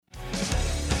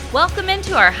Welcome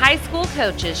into our High School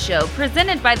Coaches Show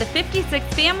presented by the 56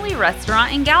 Family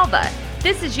Restaurant in Galva.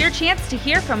 This is your chance to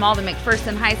hear from all the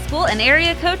McPherson High School and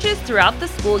area coaches throughout the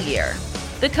school year.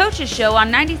 The Coaches Show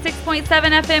on 96.7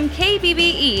 FM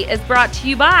KBBE is brought to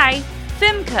you by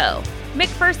FEMCO,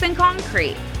 McPherson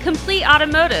Concrete, Complete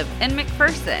Automotive in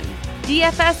McPherson,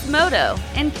 DFS Moto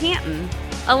in Canton,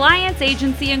 Alliance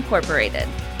Agency Incorporated,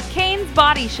 Kane's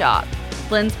Body Shop,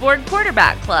 Lindsborg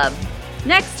Quarterback Club,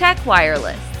 Next Tech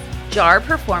Wireless, JAR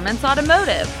Performance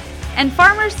Automotive, and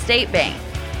Farmers State Bank.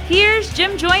 Here's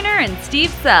Jim Joyner and Steve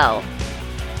Sell.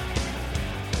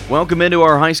 Welcome into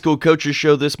our High School Coaches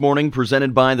Show this morning,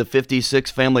 presented by the 56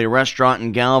 Family Restaurant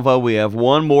in Galva. We have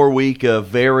one more week of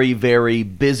very, very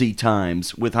busy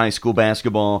times with high school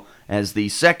basketball, as the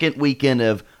second weekend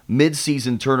of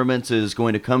mid-season tournaments is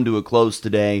going to come to a close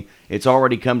today. It's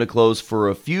already come to close for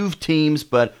a few teams,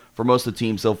 but for most of the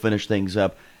teams, they'll finish things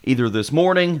up either this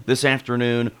morning, this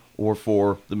afternoon, or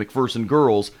for the McPherson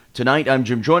girls. Tonight, I'm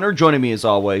Jim Joyner. Joining me, as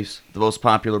always, the most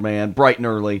popular man, bright and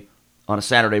early, on a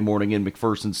Saturday morning in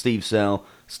McPherson, Steve Sell.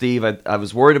 Steve, I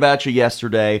was worried about you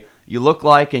yesterday. You look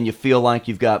like and you feel like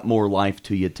you've got more life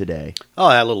to you today. Oh,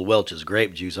 that little Welch's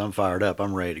grape juice. I'm fired up.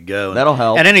 I'm ready to go. That'll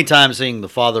help. And anytime seeing the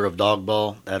father of dog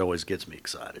ball, that always gets me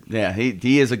excited. Yeah,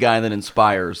 he is a guy that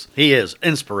inspires. He is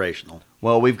inspirational.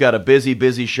 Well, we've got a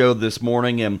busy show this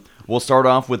morning, and we'll start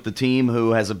off with the team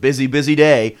who has a busy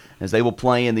day, as they will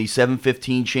play in the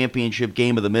 7:15 championship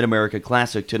game of the Mid-America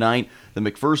Classic tonight. The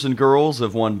McPherson girls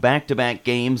have won back-to-back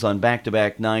games on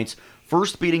back-to-back nights,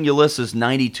 first beating Ulysses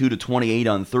 92-28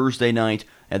 on Thursday night,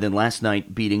 and then last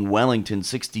night beating Wellington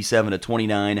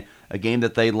 67-29, a game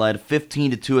that they led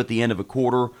 15-2 at the end of a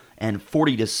quarter and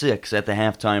 40-6 at the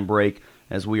halftime break.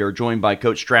 As we are joined by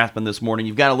Coach Strathman this morning,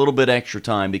 you've got a little bit extra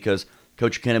time because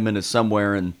Coach Kinnaman is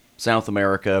somewhere in South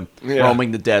America,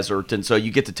 roaming the desert, and so you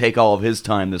get to take all of his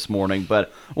time this morning.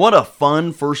 But what a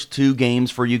fun first two games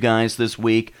for you guys this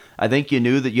week. I think you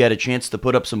knew that you had a chance to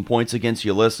put up some points against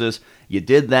Ulysses. You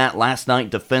did that last night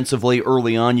defensively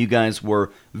early on. You guys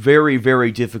were very,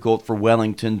 very difficult for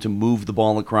Wellington to move the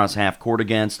ball across half court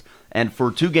against. And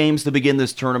for two games to begin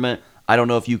this tournament, I don't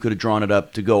know if you could have drawn it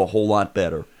up to go a whole lot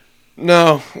better.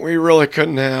 No, we really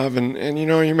couldn't have. And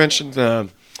you mentioned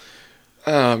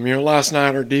last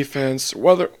night our defense,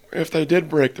 if they did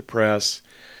break the press,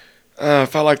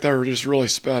 felt like they were just really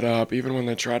sped up, even when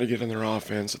they tried to get in their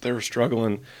offense, that they were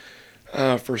struggling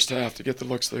first half to get the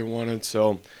looks they wanted.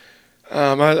 So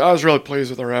I was really pleased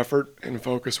with our effort and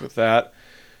focus with that.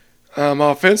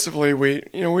 Offensively,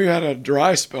 we had a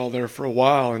dry spell there for a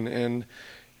while and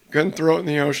couldn't throw it in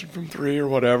the ocean from three or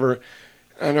whatever.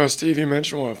 I know, Steve, you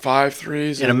mentioned, 5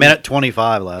 threes? In a minute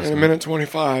 25 last night. In a minute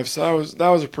 25. So that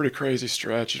was a pretty crazy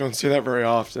stretch. You don't see that very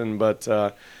often. But,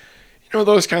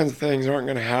 those kinds of things aren't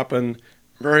going to happen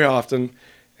very often,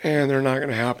 and they're not going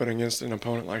to happen against an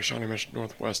opponent like Shawnee Mission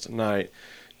Northwest tonight,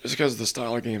 just because the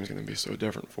style of game is going to be so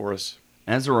different for us.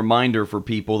 As a reminder for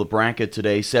people, the bracket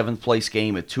today, 7th place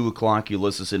game at 2 o'clock,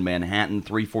 Ulysses in Manhattan,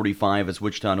 3:45 is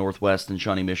Wichita Northwest and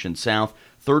Shawnee Mission South.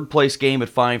 3rd place game at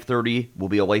 5:30 will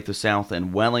be Olathe South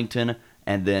and Wellington,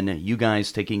 and then you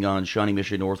guys taking on Shawnee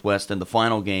Mission Northwest in the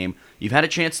final game. You've had a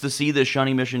chance to see the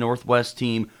Shawnee Mission Northwest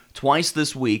team twice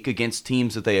this week against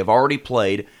teams that they have already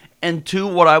played, and two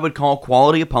what I would call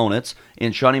quality opponents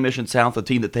in Shawnee Mission South, a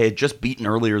team that they had just beaten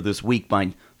earlier this week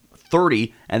by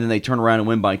 30, and then they turn around and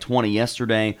win by 20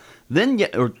 yesterday. And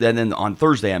then on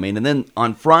Thursday, and then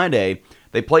on Friday,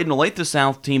 they played an Olathe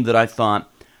South team that I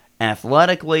thought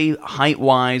athletically,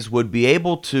 height-wise, would be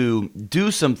able to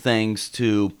do some things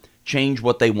to change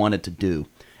what they wanted to do.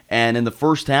 And in the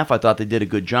first half, I thought they did a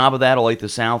good job of that. Olathe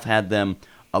South had them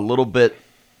a little bit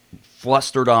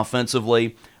flustered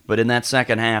offensively, but in that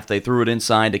second half, they threw it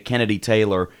inside to Kennedy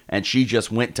Taylor, and she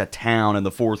just went to town in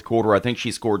the fourth quarter. I think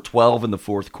she scored 12 in the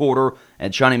fourth quarter,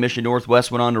 and Shawnee Mission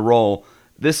Northwest went on to roll.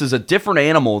 This is a different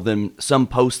animal than some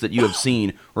posts that you have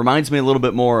seen. Reminds me a little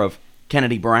bit more of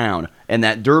Kennedy Brown and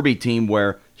that Derby team,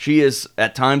 where she is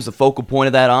at times the focal point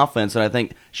of that offense, and I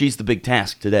think she's the big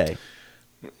task today.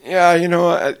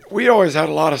 Yeah, we always had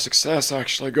a lot of success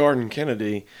actually guarding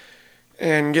Kennedy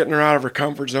and getting her out of her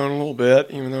comfort zone a little bit,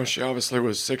 even though she obviously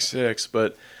was 6'6",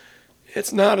 but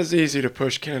it's not as easy to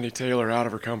push Kennedy Taylor out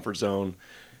of her comfort zone.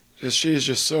 She's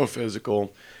just so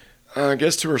physical.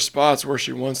 Gets to her spots where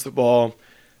she wants the ball.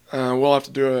 We'll have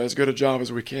to do as good a job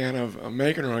as we can of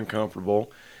making her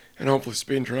uncomfortable and hopefully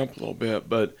speeding her up a little bit,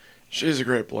 but she's a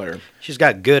great player. She's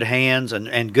got good hands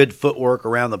and good footwork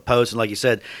around the post. And like you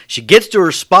said, she gets to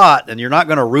her spot, and you're not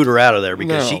going to root her out of there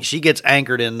because she gets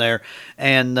anchored in there.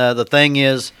 And the thing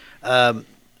is,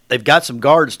 they've got some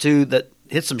guards, too, that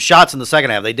hit some shots in the second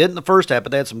half. They did in the first half,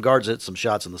 but they had some guards that hit some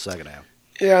shots in the second half.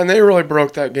 Yeah, and they really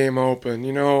broke that game open.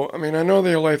 I know the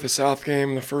Olathe South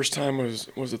game the first time was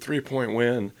a 3-point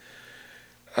win,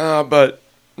 but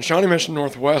Shawnee Mission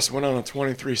Northwest went on a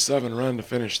 23-7 run to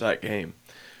finish that game.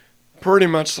 Pretty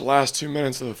much the last 2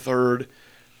 minutes of the third,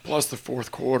 plus the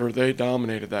fourth quarter, they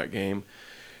dominated that game.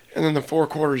 And then the 4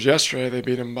 quarters yesterday, they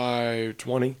beat them by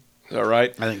 20. Is that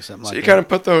right? I think something like that. So you kind of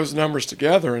put those numbers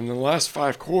together, and in the last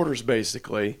 5 quarters,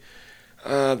 basically,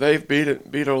 they've beat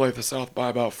Olathe South by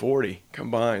about 40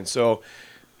 combined. So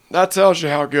that tells you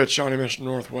how good Shawnee Mission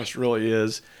Northwest really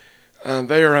is.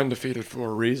 They are undefeated for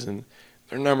a reason.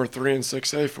 They're number 3 in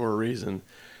 6A for a reason.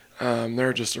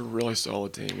 They're just a really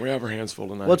solid team. We have our hands full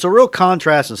tonight. Well, it's a real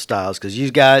contrast in styles because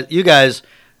you guys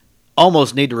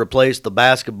almost need to replace the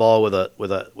basketball with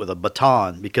a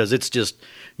baton because it's just,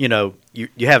 you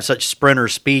have such sprinter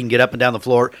speed and get up and down the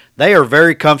floor. They are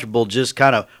very comfortable just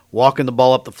kind of walking the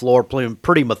ball up the floor, playing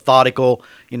pretty methodical.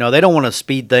 They don't want to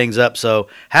speed things up. So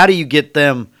how do you get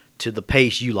them to the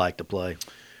pace you like to play?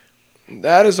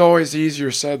 That is always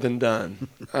easier said than done.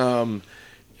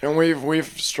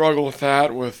 We've struggled with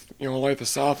that with Olathe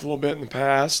South a little bit in the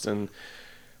past, and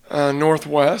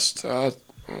Northwest,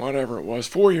 whatever it was,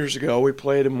 4 years ago we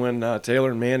played them when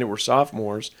Taylor and Mandy were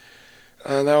sophomores.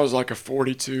 That was like a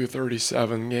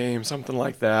 42-37 game, something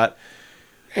like that,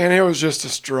 and it was just a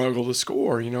struggle to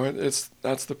score.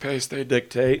 That's the pace they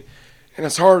dictate, and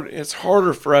it's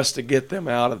harder for us to get them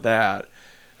out of that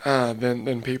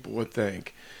than people would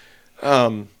think.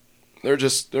 They're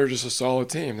just a solid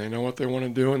team. They know what they want to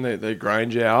do, and they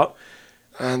grind you out.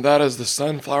 And that is the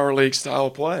Sunflower League style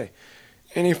of play.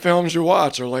 Any films you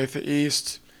watch, Olathe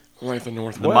East, Olathe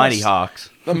Northwest. The Mighty Hawks.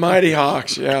 The Mighty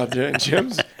Hawks, yeah.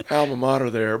 Jim's alma mater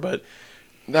there. But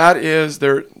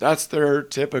that's their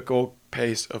typical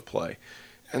pace of play.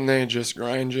 And they just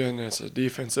grind you, and it's a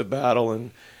defensive battle.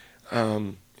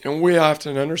 And we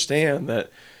often understand that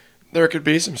there could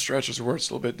be some stretches where it's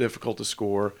a little bit difficult to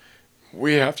score.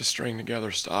 We have to string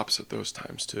together stops at those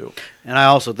times too. And I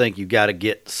also think you've got to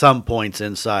get some points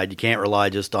inside. You can't rely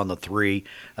just on the three.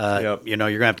 Yep. You're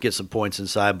going to have to get some points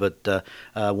inside. But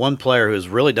one player who's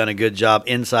really done a good job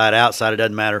inside, outside, it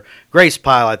doesn't matter. Grace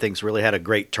Pyle, I think, has really had a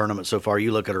great tournament so far.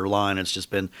 You look at her line, it's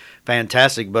just been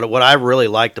fantastic. But what I really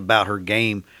liked about her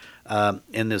game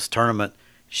in this tournament,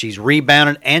 she's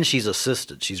rebounded and she's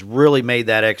assisted. She's really made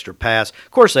that extra pass.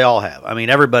 Of course, they all have. I mean,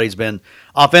 everybody's been –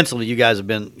 offensively, you guys have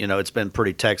been – it's been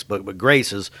pretty textbook, but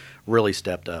Grace has really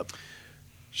stepped up.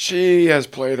 She has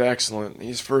played excellent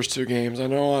these first 2 games. I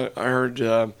know I heard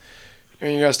you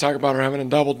guys talk about her having a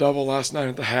double-double last night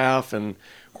at the half, and,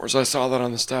 of course, I saw that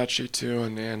on the stat sheet too,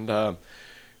 and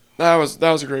that was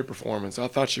a great performance. I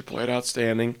thought she played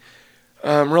outstanding.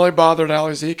 Really bothered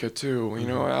Allie Zika, too.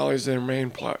 Allie's their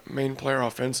main player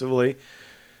offensively.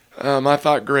 I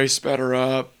thought Grace sped her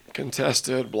up,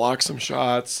 contested, blocked some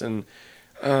shots, and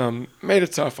made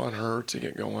it tough on her to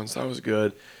get going, so that was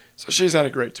good. So she's had a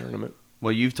great tournament.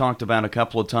 Well, you've talked about a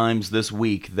couple of times this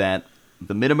week that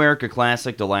the Mid-America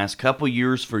Classic the last couple of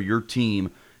years for your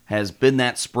team has been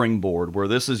that springboard where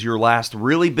this is your last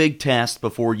really big test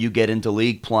before you get into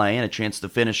league play and a chance to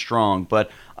finish strong.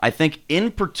 But I think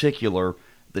in particular,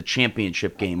 the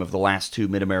championship game of the last 2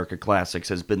 Mid-America Classics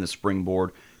has been the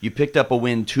springboard. You picked up a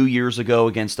win 2 years ago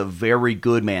against a very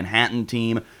good Manhattan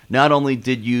team. Not only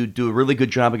did you do a really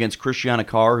good job against Christiana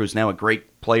Carr, who's now a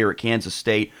great player at Kansas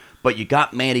State, but you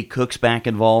got Maddie Cooks back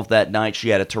involved that night. She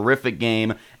had a terrific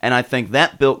game, and I think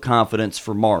that built confidence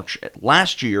for March.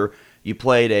 Last year, you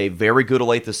played a very good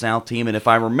Olathe South team, and if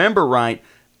I remember right,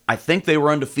 I think they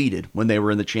were undefeated when they were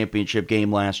in the championship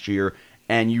game last year,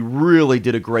 and you really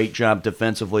did a great job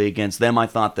defensively against them. I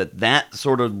thought that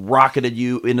sort of rocketed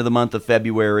you into the month of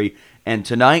February, and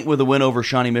tonight with a win over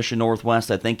Shawnee Mission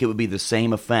Northwest, I think it would be the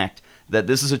same effect, that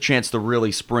this is a chance to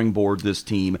really springboard this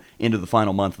team into the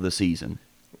final month of the season.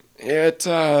 It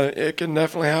can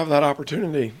definitely have that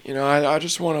opportunity. I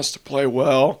just want us to play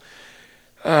well,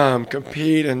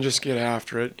 compete, and just get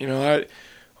after it.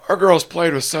 Our girls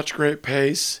played with such great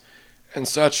pace and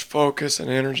such focus and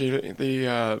energy.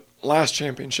 The last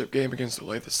championship game against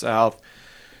Olathe South,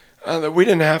 that we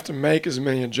didn't have to make as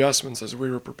many adjustments as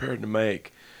we were prepared to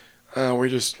make. We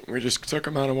just took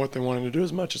them out of what they wanted to do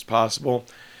as much as possible.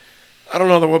 I don't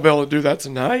know that we'll be able to do that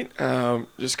tonight,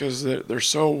 just because they're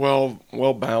so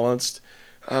well balanced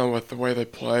with the way they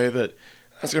play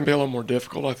that's going to be a little more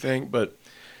difficult, I think. But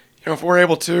if we're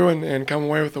able to and come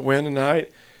away with a win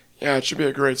tonight, yeah, it should be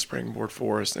a great springboard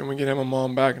for us. Then we get Emma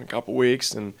Mom back in a couple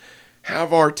weeks and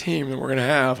have our team that we're going to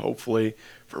have, hopefully,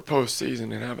 for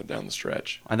postseason and have it down the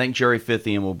stretch. I think Jerry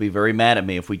Fithian will be very mad at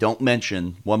me if we don't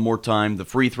mention one more time the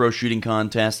free throw shooting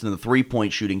contest and the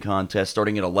three-point shooting contest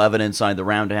starting at 11 inside the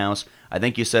Roundhouse. I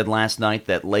think you said last night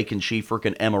that Lakin Schiefrick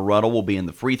and Emma Ruddle will be in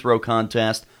the free throw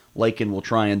contest. Lakin will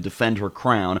try and defend her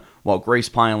crown, while Grace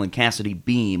Pyle and Cassidy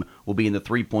Beam will be in the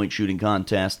three-point shooting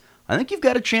contest. I think you've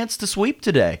got a chance to sweep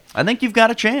today. I think you've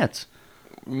got a chance.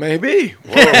 Maybe.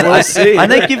 We'll see. I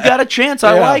think you've got a chance.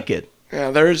 I like it. Yeah,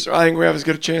 I think we have as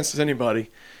good a chance as anybody.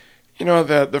 You know,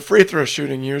 the free throw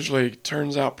shooting usually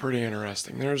turns out pretty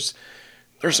interesting. There's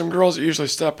some girls that usually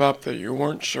step up that you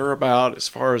weren't sure about as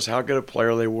far as how good a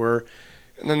player they were,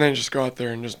 and then they just go out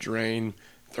there and just drain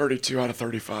 32 out of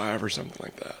 35 or something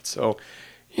like that. So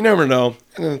you never know.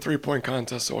 And then the three-point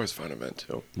contest is always a fun event,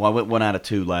 too. Well, I went 1 out of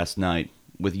 2 last night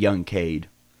with young Cade.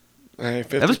 Hey,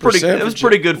 That was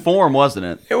pretty good form, wasn't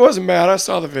it? It wasn't bad. I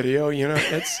saw the video. You know,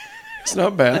 it's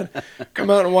not bad. Come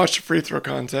out and watch the free throw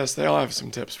contest. They'll have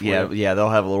some tips for you. Yeah, they'll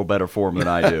have a little better form than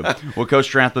I do. Well,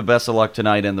 Coach Strathman, best of luck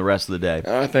tonight and the rest of the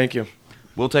day. Thank you.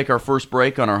 We'll take our first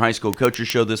break on our high school coaches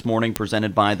show this morning,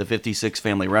 presented by the 56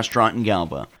 Family Restaurant in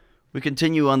Galva. We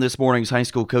continue on this morning's high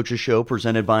school coaches show,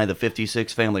 presented by the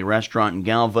 56 Family Restaurant in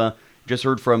Galva. Just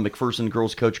heard from McPherson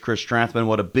girls coach Chris Strathman.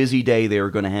 What a busy day they are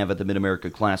going to have at the Mid-America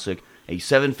Classic. A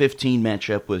 7:15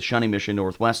 matchup with Shawnee Mission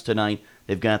Northwest tonight.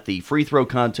 They've got the free throw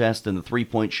contest and the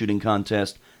three-point shooting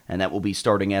contest, and that will be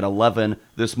starting at 11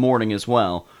 this morning as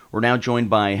well. We're now joined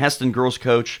by Hesston girls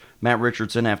coach Matt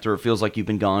Richardson after it feels like you've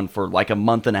been gone for like a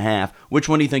month and a half. Which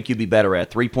one do you think you'd be better at,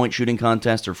 three-point shooting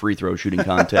contest or free throw shooting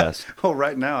contest? Well,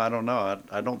 right now, I don't know.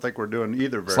 I don't think we're doing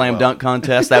either very Slam well. dunk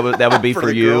contest, that would be for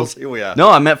the you. girls? Oh, yeah. No,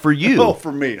 I meant for you. Oh,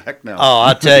 for me, heck no. Oh,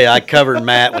 I tell you, I covered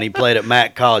Matt when he played at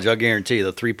Matt College. I'll guarantee you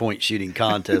the three-point shooting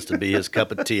contest would be his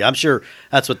cup of tea. I'm sure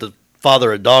that's what the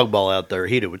father of dog ball out there,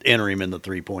 he would enter him in the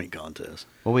three-point contest.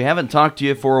 Well, we haven't talked to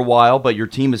you for a while, but your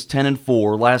team is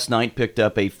 10-4. Last night picked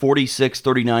up a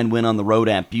 46-39 win on the road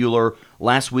at Buhler.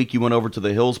 Last week you went over to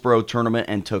the Hillsboro tournament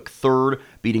and took third,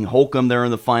 beating Holcomb there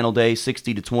in the final day,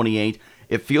 60-28.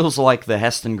 It feels like the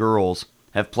Hesston girls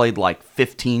have played like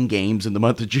 15 games in the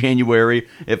month of January.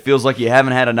 It feels like you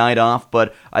haven't had a night off,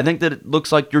 but I think that it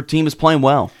looks like your team is playing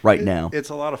well right now. It's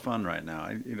a lot of fun right now.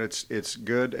 It's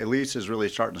good. Elise is really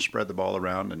starting to spread the ball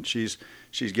around, and she's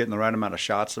getting the right amount of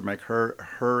shots to make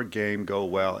her game go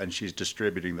well, and she's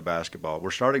distributing the basketball.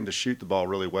 We're starting to shoot the ball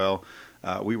really well.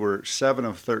 We were 7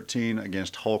 of 13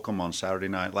 against Holcomb on Saturday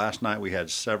night. Last night we had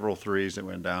several threes that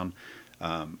went down.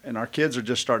 And our kids are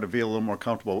just starting to feel a little more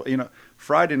comfortable. You know,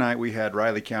 Friday night we had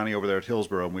Riley County over there at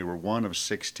Hillsboro, and we were 1 of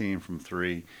 16 from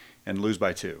 3 and lose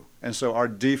by 2. And so our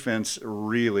defense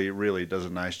really, really does a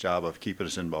nice job of keeping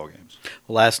us in ball games.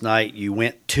 Last night you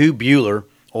went to Buhler,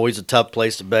 always a tough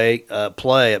place to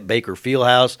play at Baker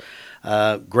Fieldhouse.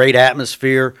 Great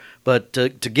atmosphere, but to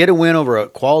get a win over a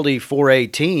quality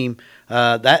 4A team,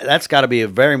 that's got to be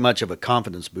very much of a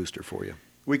confidence booster for you.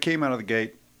 We came out of the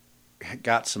gate,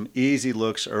 got some easy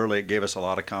looks early. It gave us a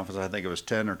lot of confidence. I think it was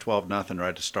 10 or 12-0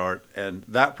 right to start, and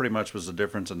that pretty much was the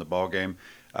difference in the ball game.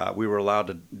 We were allowed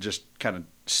to just kind of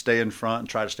stay in front and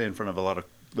try to stay in front of a lot of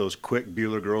those quick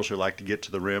Buhler girls who like to get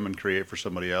to the rim and create for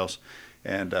somebody else,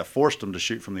 and forced them to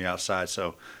shoot from the outside.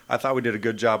 So I thought we did a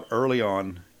good job early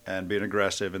on and being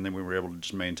aggressive, and then we were able to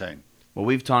just maintain. Well,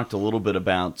 we've talked a little bit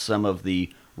about some of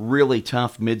the really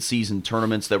tough midseason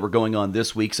tournaments that were going on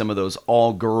this week, some of those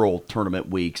all-girl tournament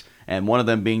weeks, and one of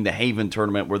them being the Haven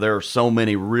tournament where there are so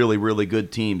many really, really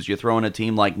good teams. You throw in a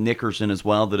team like Nickerson as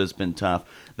well that has been tough.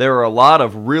 There are a lot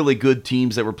of really good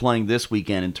teams that were playing this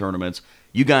weekend in tournaments.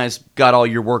 You guys got all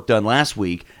your work done last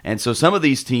week, and so some of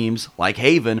these teams, like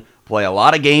Haven, play a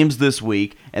lot of games this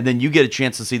week, and then you get a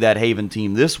chance to see that Haven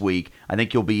team this week. I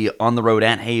think you'll be on the road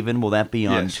at Haven. Will that be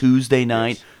on Tuesday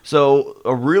night? Yes. So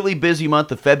a really busy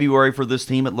month of February for this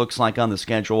team, it looks like, on the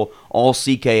schedule. All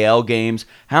CKL games.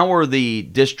 How are the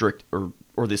district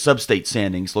or the sub-state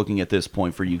standings looking at this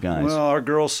point for you guys? Well, our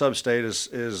girls sub-state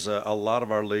is a lot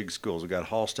of our league schools. We've got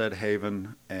Halstead,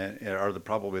 Haven, and are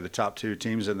probably the top 2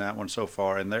 teams in that one so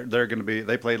far. And they're going to be.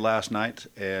 They played last night,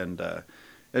 and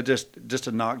it just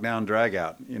a knockdown drag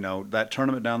out. You know, that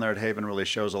tournament down there at Haven really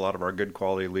shows a lot of our good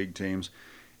quality league teams,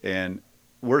 and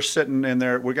we're sitting in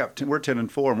there. We're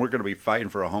 10-4, and we're going to be fighting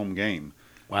for a home game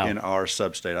in our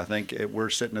sub-state. I think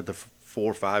we're sitting at the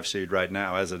 4-5 seed right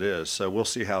now as it is. So we'll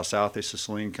see how Southeast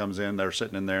Saline comes in. They're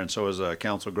sitting in there, and so is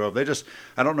Council Grove.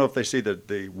 I don't know if they see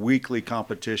the weekly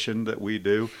competition that we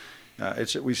do.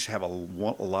 We have a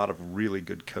lot of really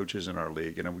good coaches in our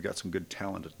league, and we've got some good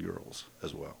talented girls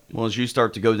as well. Well, as you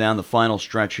start to go down the final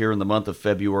stretch here in the month of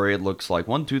February, it looks like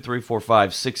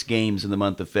 6 games in the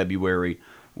month of February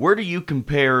Where do you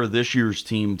compare this year's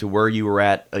team to where you were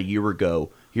at a year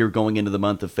ago here going into the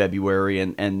month of February,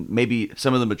 and maybe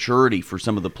some of the maturity for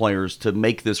some of the players to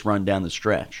make this run down the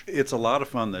stretch? It's a lot of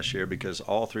fun this year because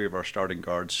all three of our starting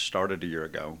guards started a year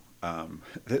ago.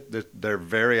 They're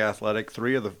very athletic.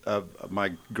 Three of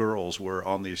my girls were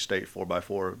on the state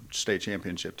 4x4 state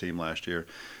championship team last year.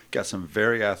 Got some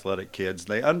very athletic kids.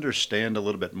 They understand a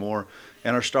little bit more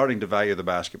and are starting to value the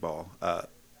basketball.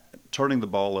 Turning the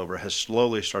ball over has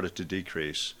slowly started to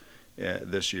decrease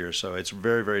this year, so it's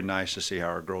very, very nice to see how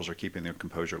our girls are keeping their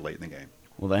composure late in the game.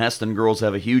 Well, the Hesston girls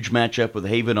have a huge matchup with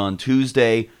Haven on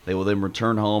Tuesday. They will then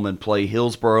return home and play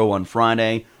Hillsboro on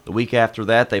Friday. The week after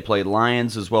that, they play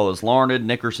Lyons as well as Larned,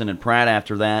 Nickerson, and Pratt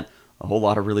after that. A whole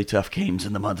lot of really tough games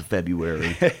in the month of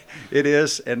February. It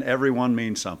is, and every one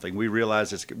means something. We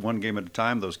realize it's one game at a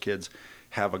time. Those kids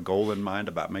have a goal in mind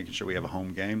about making sure we have a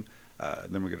home game.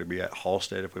 Then we're going to be at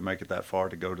Hallstate if we make it that far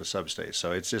to go to Substate.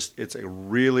 So it's a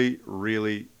really,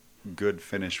 really good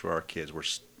finish for our kids. We're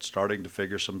starting to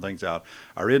figure some things out.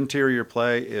 Our interior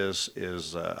play is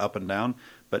up and down,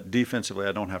 but defensively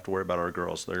I don't have to worry about our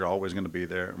girls. They're always going to be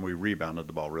there, and we rebounded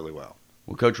the ball really well.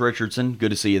 Well, Coach Richardson,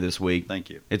 good to see you this week. Thank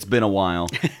you. It's been a while.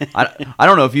 I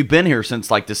don't know if you've been here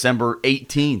since like December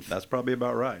 18th. That's probably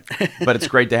about right. But it's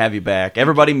great to have you back.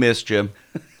 Everybody missed you.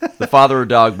 The father of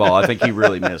dog ball, I think he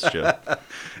really missed you.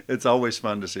 It's always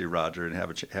fun to see Roger and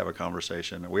have a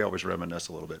conversation. We always reminisce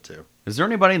a little bit too. Is there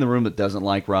anybody in the room that doesn't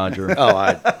like Roger? Oh,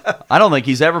 I don't think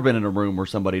he's ever been in a room where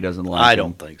somebody doesn't like him. I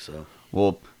don't think so.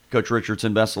 Well, Coach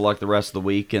Richardson, best of luck the rest of the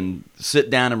week, and sit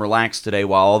down and relax today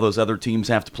while all those other teams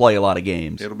have to play a lot of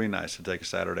games. It'll be nice to take a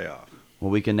Saturday off.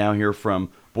 Well, we can now hear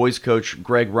from boys coach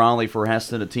Greg Raleigh for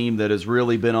Hesston, a team that has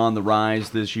really been on the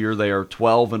rise this year. They are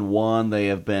 12-1. They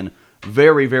have been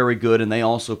very, very good, and they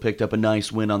also picked up a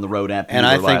nice win on the road at Beaver And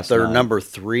I think they're night. number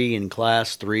 3 in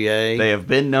Class 3A. They have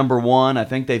been number 1. I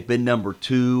think they've been number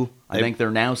 2. I think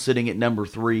they're now sitting at number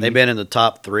 3. They've been in the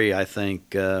top 3, I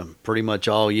think, pretty much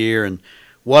all year. And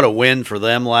what a win for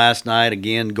them last night.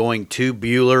 Again, going to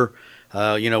Buhler.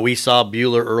 We saw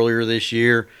Buhler earlier this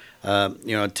year.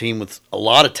 A team with a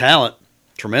lot of talent,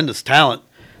 tremendous talent.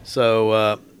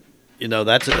 So,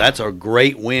 that's a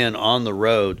great win on the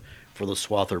road for the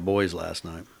Swather boys last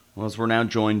night. Well, as we're now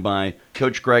joined by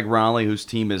Coach Greg Raleigh, whose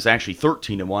team is actually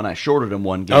 13-1. I shorted him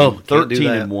one game. Oh, can't do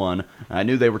that. 13-1. I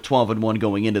knew they were 12-1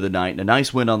 going into the night. And a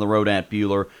nice win on the road at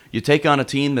Buhler. You take on a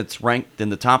team that's ranked in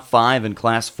the top 5 in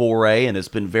Class 4A and has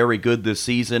been very good this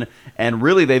season. And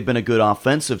really, they've been a good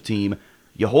offensive team.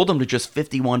 You hold them to just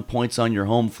 51 points on your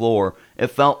home floor. It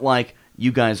felt like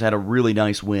you guys had a really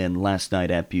nice win last night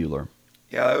at Buhler.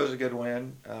 Yeah, it was a good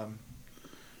win.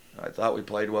 I thought we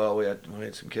played well. We had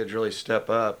some kids really step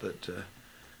up that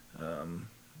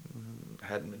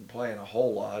hadn't been playing a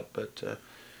whole lot, but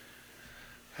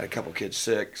had a couple kids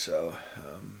sick. So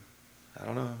I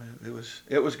don't know.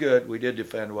 It was good. We did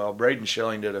defend well. Braden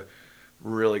Schilling did a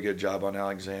really good job on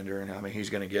Alexander, and I mean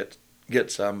he's going to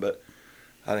get some, but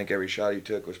I think every shot he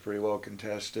took was pretty well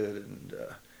contested,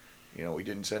 and we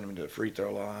didn't send him to the free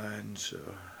throw line, so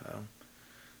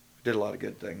did a lot of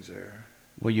good things there.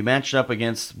 Well, you matched up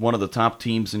against one of the top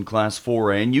teams in Class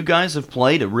 4A, and you guys have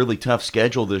played a really tough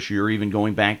schedule this year, even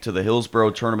going back to the Hillsboro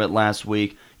tournament last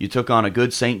week. You took on a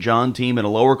good St. John team in a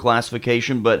lower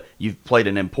classification, but you've played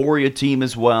an Emporia team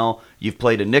as well. You've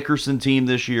played a Nickerson team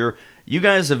this year. You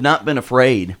guys have not been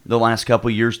afraid the last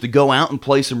couple of years to go out and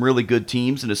play some really good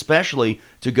teams, and especially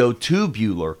to go to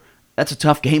Buhler. That's a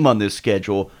tough game on this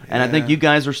schedule, and I think you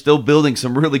guys are still building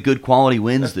some really good quality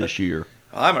wins this year.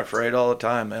 I'm afraid all the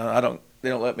time, man. They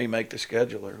don't let me make the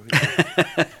schedule.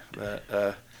 But,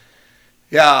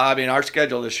 I mean, our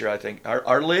schedule this year, I think,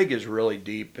 our league is really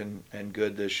deep and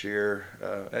good this year.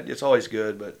 It's always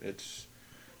good, but it's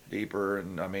deeper.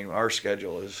 And, I mean, our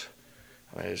schedule is,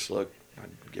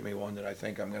 give me one that I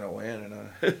think I'm going to win.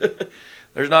 And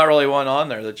there's not really one on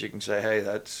there that you can say, hey,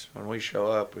 that's when we show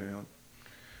up,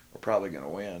 we're probably going to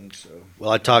win. So. Well,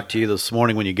 I talked to you this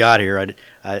morning when you got here.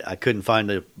 I couldn't find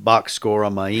the box score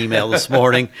on my email this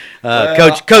morning.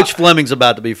 Coach Fleming's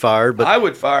about to be fired, but I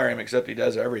would fire him, except he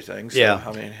does everything. So, yeah,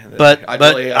 I mean, but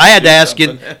really I had to ask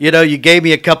something. you. You gave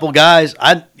me a couple guys.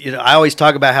 I always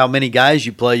talk about how many guys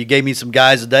you play. You gave me some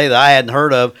guys today that I hadn't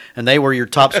heard of, and they were your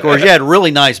top scorers. You had a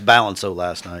really nice balance though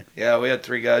last night. Yeah, we had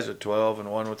 3 guys with 12 and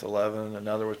one with 11,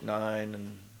 another with 9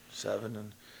 and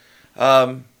 7,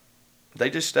 and they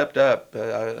just stepped up.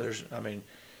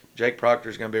 Jake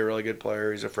Proctor's going to be a really good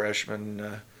player. He's a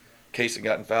freshman. Casey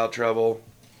got in foul trouble.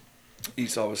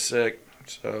 Esau was sick,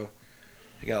 so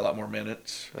he got a lot more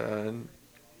minutes. And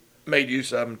made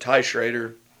use of him. Ty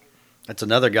Schrader That's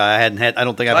another guy I don't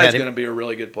think I've He's had him. going to be a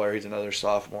really good player. He's another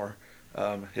sophomore.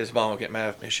 His mom will get mad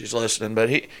at me. She's listening, but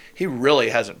he really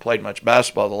hasn't played much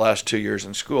basketball the last 2 years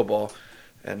in school ball,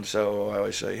 and so I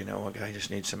always say, a guy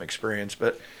just needs some experience.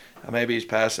 But maybe he's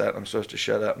past that. I'm supposed to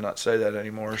shut up and not say that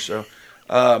anymore. So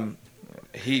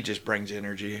he just brings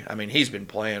energy. I mean, he's been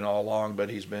playing all along, but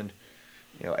he's been,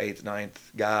 8th, 9th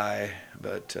guy.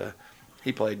 But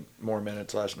he played more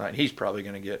minutes last night. He's probably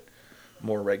going to get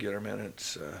more regular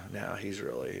minutes now. He's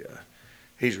really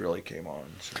came on.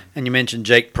 So. And you mentioned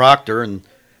Jake Proctor, and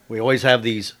we always have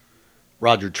these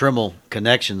Roger Trimmel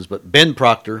connections, but Ben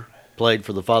Proctor played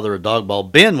for the father of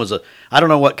Dogball. Ben was I don't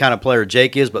know what kind of player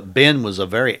Jake is, but Ben was a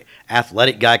very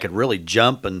athletic guy, could really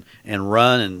jump and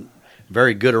run and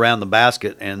very good around the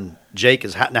basket. And Jake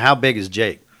is, now how big is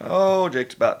Jake? Oh,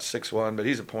 Jake's about 6'1", but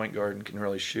he's a point guard and can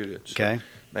really shoot it. So Okay.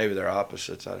 Maybe they're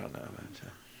opposites. I don't know. But,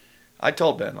 I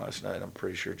told Ben last night I'm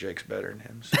pretty sure Jake's better than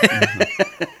him. So.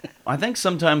 I think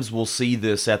sometimes we'll see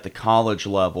this at the college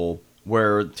level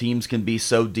where teams can be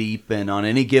so deep and on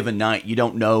any given night you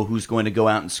don't know who's going to go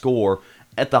out and score.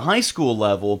 At the high school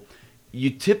level, you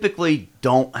typically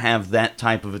don't have that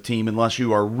type of a team unless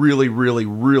you are really, really,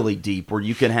 really deep where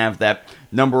you can have that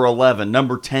number 11,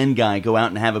 number 10 guy go out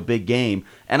and have a big game.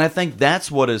 And I think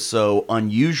that's what is so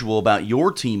unusual about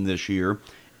your team this year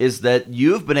is that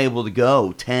you've been able to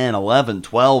go 10, 11,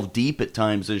 12 deep at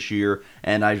times this year,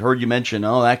 and I heard you mention,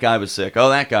 oh, that guy was sick, oh,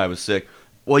 that guy was sick.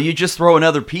 Well, you just throw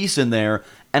another piece in there,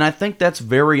 and I think that's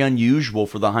very unusual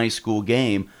for the high school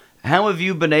game. How have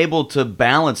you been able to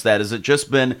balance that? Has it just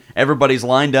been everybody's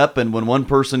lined up, and when one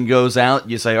person goes out,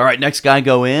 you say, all right, next guy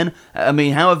go in? I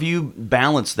mean, how have you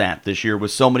balanced that this year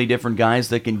with so many different guys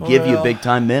that can give you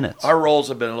big-time minutes? Our roles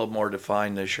have been a little more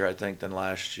defined this year, I think, than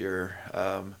last year.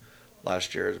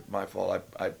 Last year is my fault.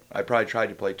 I probably tried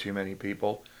to play too many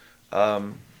people.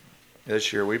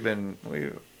 This year we've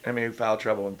foul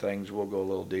trouble and things. We'll go a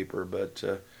little deeper, but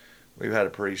we've had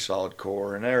a pretty solid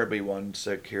core, and there'll be one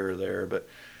sick here or there. But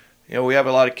we have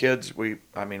a lot of kids. We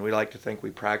like to think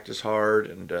we practice hard,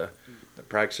 and the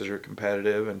practices are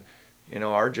competitive. And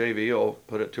our JV will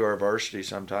put it to our varsity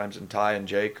sometimes, and Ty and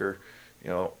Jake are,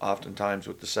 oftentimes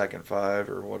with the second five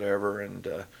or whatever,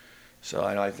 and. So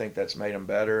I think that's made them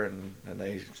better, and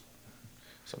they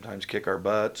sometimes kick our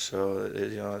butts. So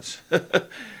it's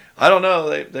I don't know.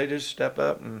 They just step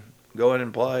up and go in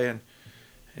and play, and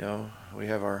we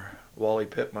have our Wally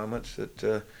Pitt moments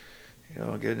that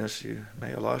goodness, you may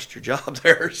have lost your job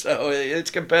there. So it's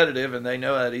competitive, and they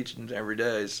know that each and every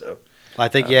day. So I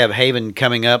think you have Haven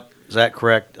coming up. Is that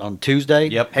correct? On Tuesday?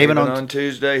 Yep. Haven on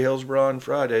Tuesday, Hillsborough on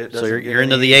Friday. So you're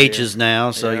into the H's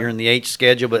now. So you're in the H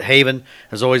schedule. But Haven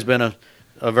has always been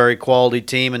a very quality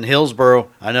team. And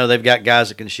Hillsborough, I know they've got guys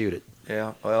that can shoot it.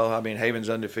 Yeah. Well, Haven's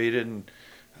undefeated,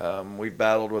 and we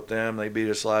battled with them. They beat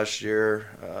us last year.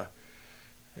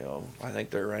 I think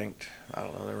they're ranked. I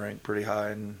don't know. They're ranked pretty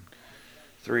high in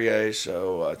 3A.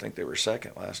 So I think they were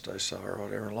second last I saw or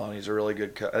whatever. Lonnie's a really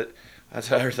good coach. That's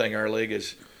the other thing. Our league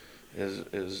is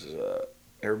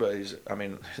everybody's.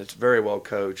 It's very well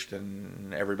coached,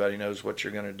 and everybody knows what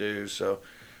you're going to do. So,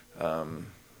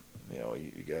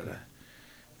 you got to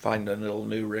find a little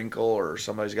new wrinkle, or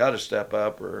somebody's got to step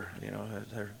up, or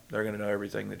they're going to know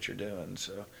everything that you're doing.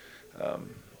 So,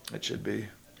 it should be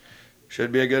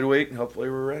a good week, and hopefully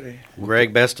we're ready.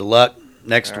 Greg, best of luck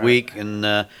next week, and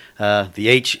the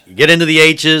H. Get into the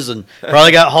H's, and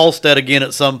probably got Halstead again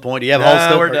at some point. Do you have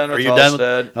Halstead? We're done with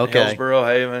Halstead. Okay. Hillsborough,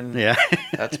 Haven. Yeah,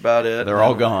 that's about it. They're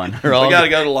all gone. We got to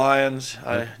go to Lions.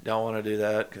 I don't want to do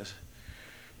that because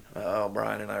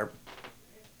Brian and I are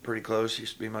pretty close. He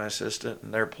used to be my assistant,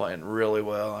 and they're playing really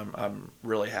well. I'm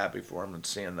really happy for them and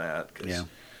seeing that because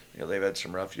they've had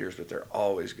some rough years, but they're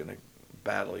always going to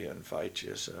battle you and fight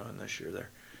you. So, and this year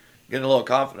they're getting a little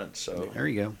confidence. So there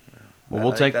you go.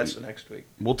 Well, that's the next week.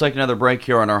 We'll take another break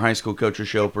here on our High School Coaches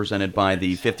Show presented by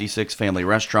the 56 Family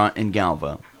Restaurant in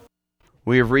Galva.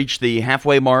 We have reached the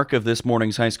halfway mark of this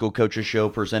morning's High School Coaches Show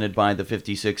presented by the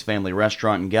 56 Family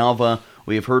Restaurant in Galva.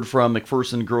 We have heard from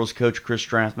McPherson girls coach Chris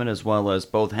Strathman as well as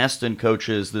both Heston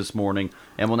coaches this morning,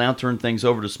 and we'll now turn things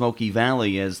over to Smoky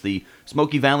Valley as the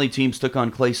Smoky Valley teams took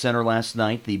on Clay Center last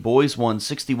night. The boys won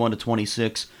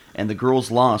 61-26 and the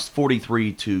girls lost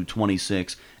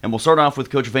 43-26. And we'll start off with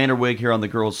Coach Vanderwig here on the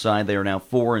girls' side. They are now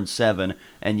 4-7,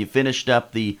 and you finished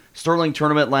up the Sterling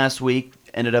tournament last week.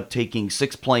 Ended up taking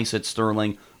 6th place at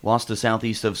Sterling, lost to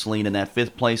Southeast of Saline in that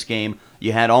 5th place game.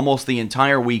 You had almost the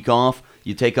entire week off.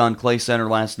 You take on Clay Center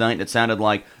last night, and it sounded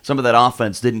like some of that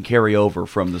offense didn't carry over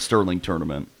from the Sterling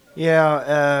tournament.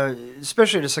 Yeah,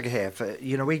 especially in the second half.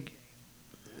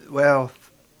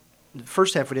 the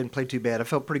first half we didn't play too bad. I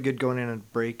felt pretty good going in a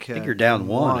break. I think you're down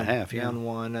one and a half, yeah. Down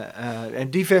one,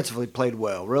 and defensively played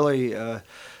well. Really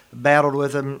battled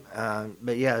with them.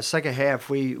 But yeah, second half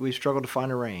we struggled to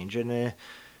find a range and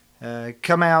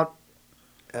come out.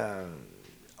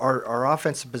 Our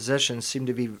offensive possessions seem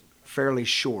to be fairly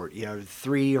short.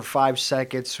 3 or 5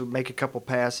 seconds, make a couple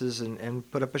passes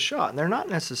and put up a shot. And they're not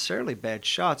necessarily bad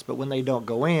shots, but when they don't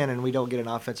go in and we don't get an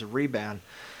offensive rebound,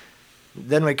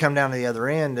 then we come down to the other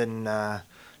end and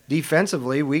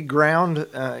defensively we ground.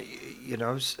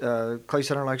 Clay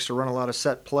Center likes to run a lot of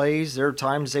set plays. There are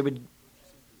times they would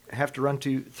have to run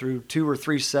through 2 or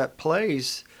 3 set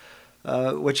plays,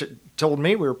 which told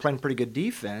me we were playing pretty good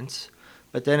defense.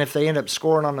 But then if they end up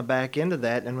scoring on the back end of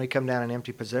that and we come down in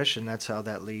empty possession, that's how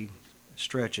that lead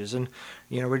stretches. And,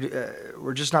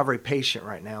 we're just not very patient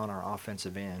right now on our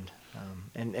offensive end.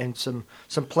 And some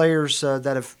players that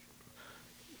have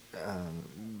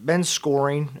been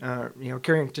scoring,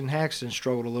 Carrington Haxton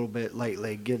struggled a little bit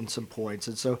lately getting some points.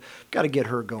 And so got to get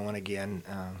her going again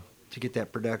to get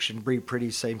that production. Bree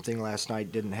Pretty, same thing last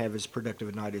night, didn't have as productive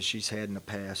a night as she's had in the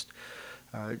past.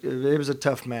 It was a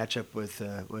tough matchup with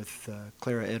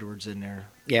Clara Edwards in there.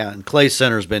 Yeah, and Clay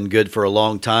Center's been good for a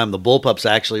long time. The Bullpups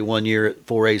actually 1 year at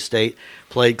 4A State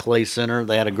played Clay Center.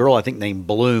 They had a girl, I think, named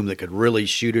Bloom that could really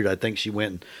shoot it. I think she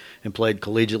went and played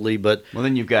collegiately. But well,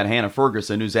 then you've got Hannah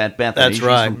Ferguson, who's at Bethany. That's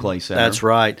right. She's from Clay Center. That's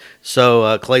right.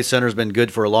 So Clay Center's been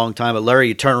good for a long time. But Larry,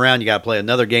 you turn around, you got to play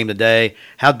another game today.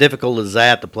 How difficult is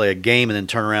that to play a game and then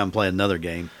turn around and play another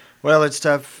game? Well, it's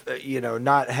tough,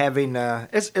 not having,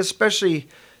 especially,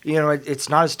 it's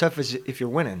not as tough as if you're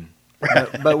winning.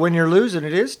 But when you're losing,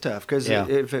 it is tough because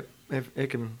if it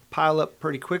can pile up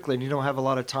pretty quickly and you don't have a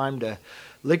lot of time to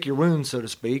lick your wounds, so to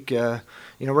speak. We're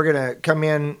going to come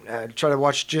in, try to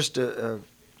watch just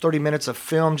 30 minutes of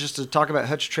film just to talk about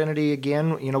Hutch Trinity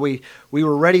again. We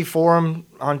were ready for them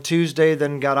on Tuesday,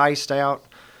 then got iced out.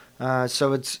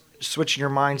 So it's switching your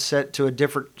mindset to a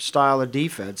different style of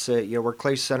defense. Where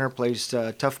Clay Center plays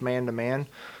tough man-to-man,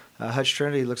 Hutch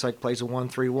Trinity looks like plays a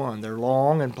 1-3-1. They're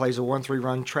long and plays a 1-3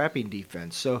 run trapping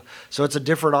defense. So it's a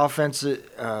different offensive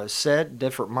set,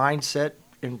 different mindset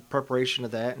in preparation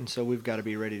of that, and so we've got to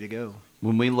be ready to go.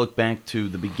 When we look back to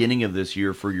the beginning of this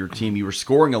year for your team, you were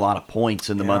scoring a lot of points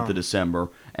in the month of December.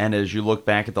 And as you look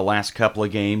back at the last couple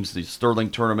of games, the Sterling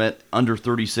tournament, under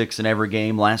 36 in every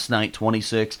game. Last night,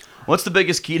 26. What's the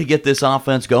biggest key to get this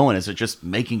offense going? Is it just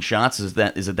making shots? Is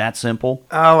it that simple?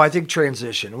 Oh, I think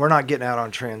transition. We're not getting out on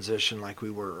transition like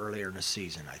we were earlier in the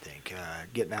season, I think.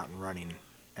 Getting out and running.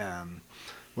 How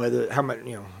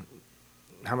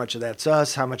much of that's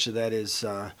us, how much of that is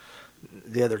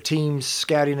the other teams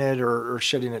scouting it or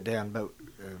shutting it down, but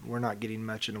we're not getting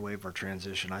much in the way of our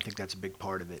transition. I think that's a big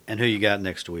part of it. And who you got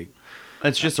next week?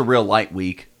 It's just a real light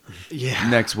week. Yeah.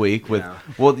 Next week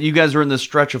well, you guys are in this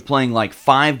stretch of playing like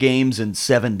 5 games in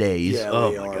 7 days. Yeah,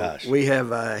 oh my gosh. We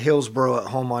have Hillsboro at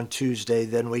home on Tuesday,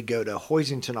 then we go to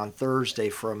Hoisington on Thursday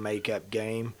for a makeup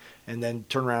game, and then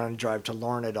turn around and drive to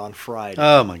Larned on Friday.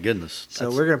 Oh my goodness. So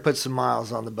we're going to put some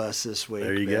miles on the bus this week.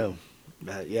 There you go.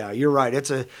 Yeah, you're right.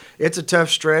 It's a tough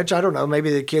stretch. I don't know.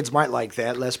 Maybe the kids might like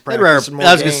that. Less practice, more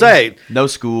I was going to say. No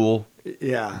school.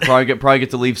 Yeah. Probably get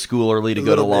to leave school early to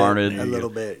go to Larned. A little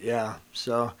bit, yeah.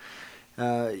 So,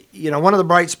 one of the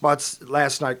bright spots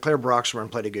last night, Claire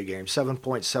Broxburn played a good game,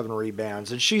 7.7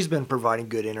 rebounds, and she's been providing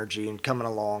good energy and coming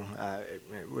along.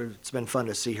 It's been fun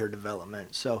to see her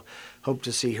development. So, hope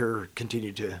to see her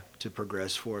continue to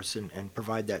progress for us and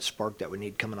provide that spark that we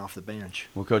need coming off the bench.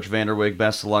 Well, Coach Vanderweg,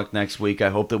 best of luck next week.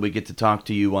 I hope that we get to talk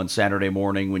to you on Saturday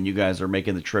morning when you guys are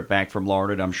making the trip back from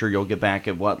Larned. I'm sure you'll get back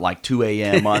at 2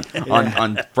 a.m. on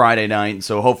Friday night.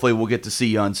 So hopefully we'll get to see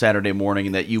you on Saturday morning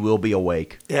and that you will be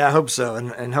awake. Yeah, I hope so,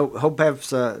 and hope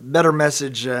have a better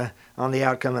message on the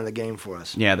outcome of the game for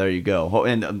us. Yeah, there you go.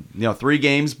 And 3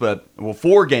 games,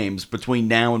 4 games between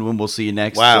now and when we'll see you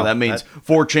next. Wow. So that means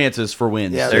 4 chances for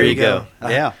wins. Yeah, there you go.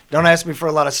 Yeah. Don't ask me for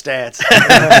a lot of stats.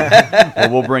 Well,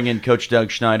 we'll bring in Coach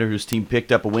Doug Schneider, whose team picked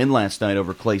up a win last night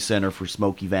over Clay Center for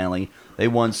Smoky Valley. They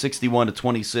won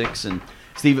 61-26, and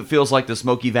Steve, it feels like the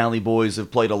Smoky Valley boys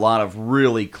have played a lot of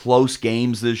really close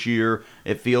games this year.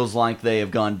 It feels like they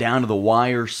have gone down to the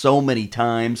wire so many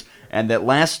times, and that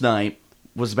last night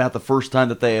was about the first time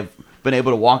that they have been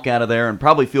able to walk out of there and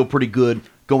probably feel pretty good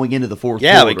going into the fourth quarter.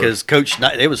 Yeah, because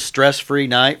it was stress-free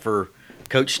night for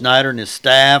Coach Schneider and his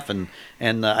staff, and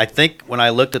I think when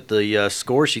I looked at the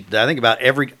score sheet, I think about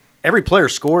every player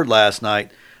scored last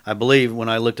night, I believe, when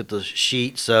I looked at the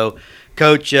sheet. So,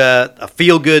 Coach, a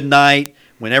feel-good night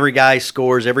when every guy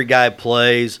scores, every guy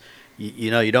plays.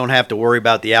 you don't have to worry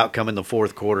about the outcome in the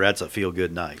fourth quarter. That's a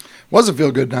feel-good night. Was a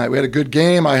feel-good night. We had a good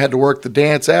game. I had to work the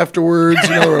dance afterwards.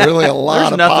 There were really a lot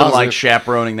There's of nothing positive. like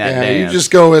chaperoning that dance. You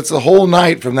just go. It's the whole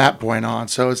night from that point on.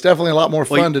 So it's definitely a lot more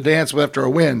fun to dance with after a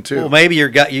win too. Well, maybe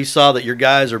you saw that your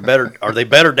guys are better. Are they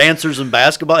better dancers than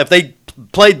basketball? If they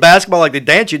played basketball like they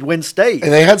dance, you'd win state.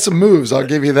 And they had some moves. I'll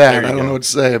give you that. You I don't know what to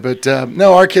say, but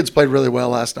no, our kids played really well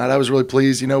last night. I was really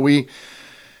pleased.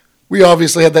 We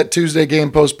obviously had that Tuesday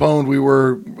game postponed. We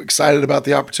were excited about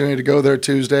the opportunity to go there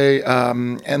Tuesday,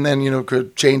 and then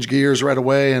could change gears right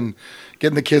away and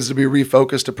getting the kids to be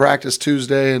refocused to practice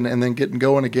Tuesday and then getting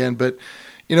going again. But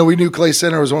we knew Clay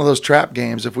Center was one of those trap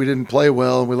games. If we didn't play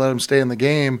well and we let them stay in the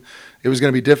game, it was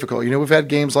going to be difficult. We've had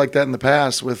games like that in the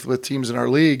past with teams in our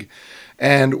league,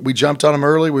 and we jumped on them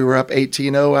early. We were up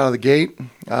 18-0 out of the gate.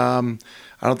 I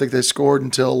don't think they scored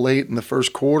until late in the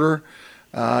first quarter.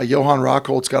 Johan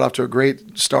Rockholtz got off to a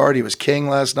great start. He was king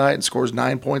last night and scores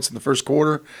 9 points in the first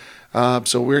quarter.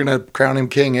 So we're going to crown him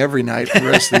king every night for the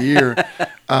rest of the year.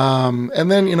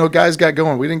 And then, guys got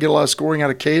going. We didn't get a lot of scoring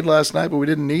out of Cade last night, but we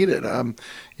didn't need it.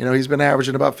 He's been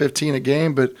averaging about 15 a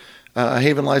game, but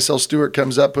Haven Lysell Stewart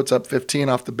comes up, puts up 15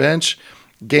 off the bench.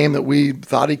 Game that we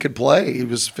thought he could play. He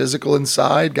was physical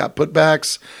inside, got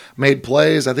putbacks, made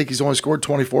plays. I think he's only scored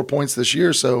 24 points this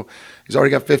year, so he's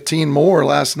already got 15 more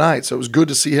last night. So it was good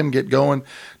to see him get going.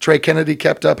 Trey Kennedy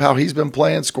kept up how he's been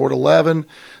playing, scored 11.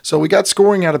 So we got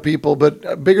scoring out of people,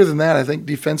 but bigger than that, I think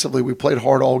defensively we played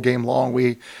hard all game long.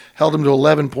 We held them to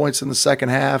 11 points in the second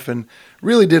half and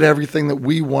really did everything that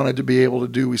we wanted to be able to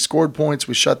do. We scored points.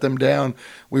 We shut them down.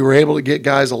 We were able to get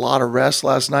guys a lot of rest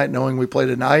last night, knowing we played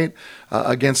a night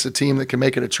against a team that can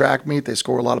make it a track meet. They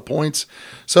score a lot of points.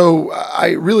 So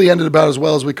I really ended about as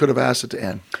well as we could have asked it to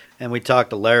end. And we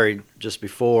talked to Larry just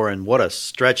before, and what a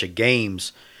stretch of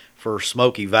games for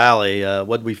Smoky Valley.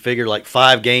 What did we figure, like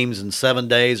 5 games in 7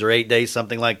 days or 8 days,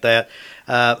 something like that?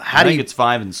 I think it's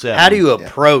 5 and 7. How do you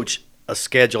approach a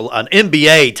schedule, an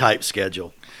NBA-type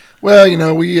schedule? Well,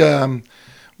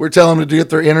 we're telling them to get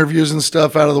their interviews and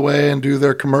stuff out of the way and do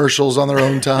their commercials on their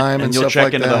own time and you'll stuff check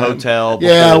like into that. the hotel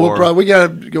before. Yeah, we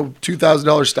got to go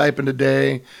 $2,000 stipend a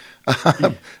day.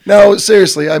 No,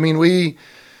 seriously. I mean,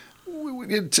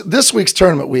 this week's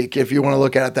tournament week, if you want to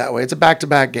look at it that way, it's a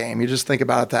back-to-back game. You just think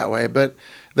about it that way. But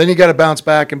then you got to bounce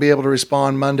back and be able to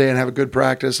respond Monday and have a good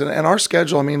practice. And our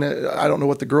schedule, I mean, I don't know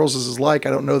what the girls' is like. I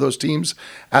don't know those teams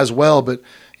as well, but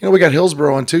we got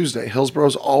Hillsborough on Tuesday.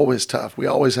 Hillsborough's always tough. We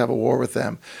always have a war with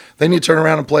them. Then you turn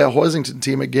around and play a Hoisington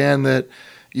team again that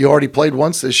you already played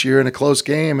once this year in a close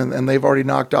game, and they've already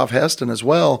knocked off Heston as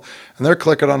well. And they're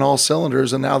clicking on all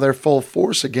cylinders, and now they're full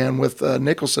force again with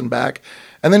Nicholson back.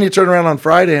 And then you turn around on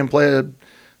Friday and play a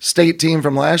state team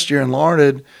from last year in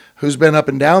Larned, who's been up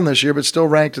and down this year, but still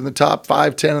ranked in the top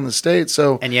 5-10 in the state.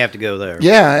 So, and you have to go there.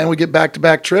 Yeah, and we get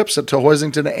back-to-back trips to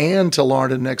Hoisington and to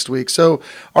Larned next week. So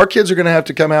our kids are going to have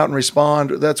to come out and respond.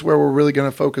 That's where we're really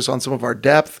going to focus on some of our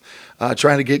depth,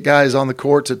 trying to get guys on the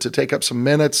court to take up some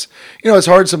minutes. It's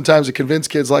hard sometimes to convince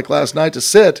kids like last night to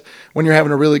sit when you're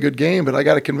having a really good game, but I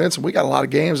got to convince them we got a lot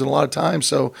of games and a lot of time,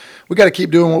 so we got to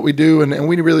keep doing what we do, and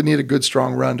we really need a good,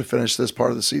 strong run to finish this part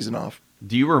of the season off.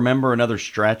 Do you remember another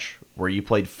stretch where you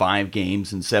played 5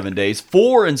 games in 7 days?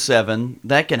 4 and 7,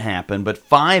 that can happen, but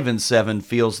 5 and 7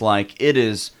 feels like it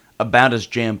is about as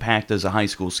jam-packed as a high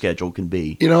school schedule can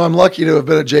be. I'm lucky to have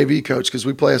been a JV coach because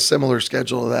we play a similar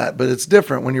schedule to that, but it's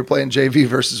different when you're playing JV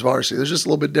versus varsity. There's just a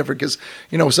little bit different because,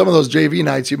 some of those JV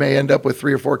nights you may end up with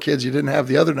 3 or 4 kids you didn't have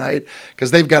the other night because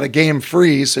they've got a game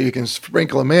free so you can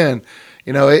sprinkle them in.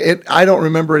 I don't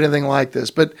remember anything like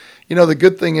this, but the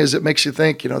good thing is it makes you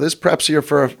think, this preps you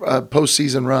for a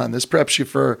postseason run. This preps you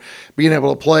for being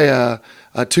able to play a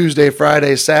Tuesday,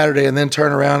 Friday, Saturday, and then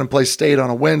turn around and play state on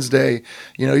a Wednesday.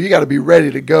 You got to be ready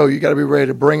to go. You got to be ready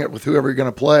to bring it with whoever you're going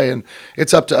to play. And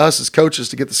it's up to us as coaches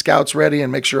to get the scouts ready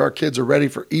and make sure our kids are ready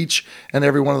for each and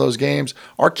every one of those games.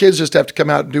 Our kids just have to come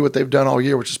out and do what they've done all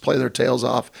year, which is play their tails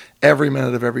off every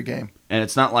minute of every game. And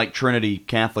it's not like Trinity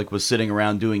Catholic was sitting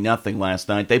around doing nothing last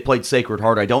night. They played Sacred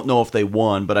Heart. I don't know if they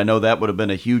won, but I know that would have been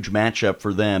a huge matchup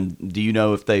for them. Do you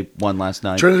know if they won last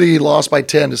night? Trinity lost by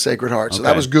 10 to Sacred Heart, so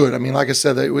that was good. I mean, like I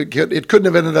said, it couldn't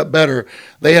have ended up better.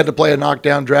 They had to play a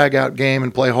knockdown, drag-out game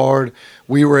and play hard.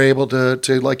 We were able to,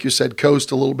 like you said,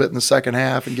 coast a little bit in the second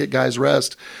half and get guys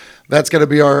rest. That's going to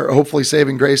be our hopefully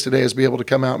saving grace today, is be able to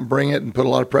come out and bring it and put a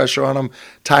lot of pressure on them,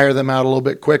 tire them out a little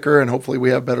bit quicker, and hopefully we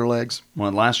have better legs. Well,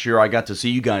 last year I got to see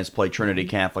you guys play Trinity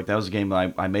Catholic. That was a game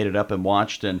that I made it up and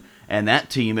watched, and that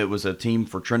team, it was a team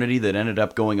for Trinity that ended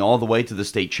up going all the way to the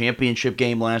state championship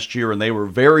game last year, and they were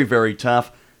very, very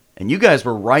tough. And you guys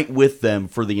were right with them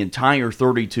for the entire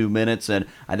 32 minutes, and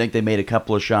I think they made a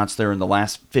couple of shots there in the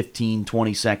last 15,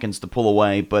 20 seconds to pull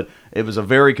away. But it was a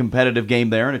very competitive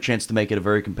game there and a chance to make it a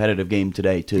very competitive game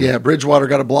today, too. Yeah, Bridgewater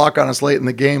got a block on us late in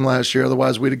the game last year.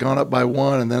 Otherwise, we'd have gone up by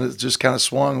 1, and then it just kind of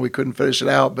swung. We couldn't finish it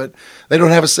out. But they don't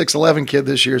have a 6'11" kid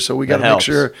this year, so we got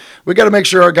to make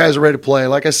sure our guys are ready to play.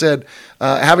 Like I said,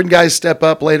 having guys step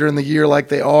up later in the year like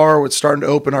they are, it's starting to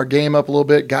open our game up a little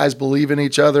bit. Guys believe in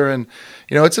each other, and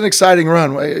it's an exciting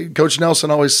run. Coach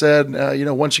Nelson always said,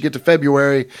 once you get to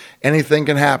February, anything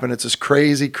can happen. It's this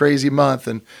crazy, crazy month,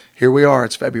 and here we are.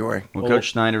 It's February. Well, Coach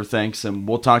Schneider, thanks, and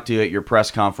we'll talk to you at your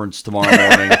press conference tomorrow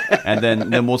morning, and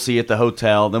then we'll see you at the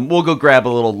hotel. Then we'll go grab a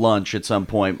little lunch at some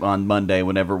point on Monday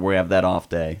whenever we have that off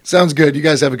day. Sounds good. You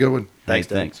guys have a good one.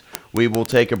 Thanks. We will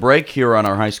take a break here on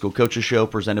our High School Coaches Show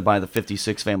presented by the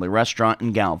 56 Family Restaurant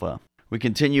in Galva. We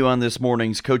continue on this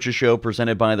morning's Coaches Show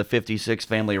presented by the 56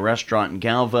 Family Restaurant in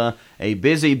Galva. A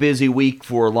busy, busy week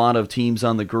for a lot of teams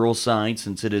on the girls' side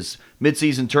since it is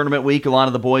midseason tournament week. A lot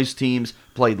of the boys' teams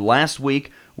played last week.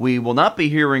 We will not be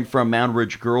hearing from Mound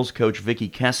Ridge girls coach Vicki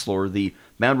Kessler. The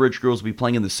Mound Ridge girls will be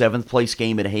playing in the 7th place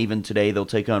game at Haven today. They'll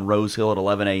take on Rose Hill at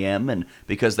 11 a.m. And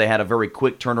because they had a very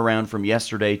quick turnaround from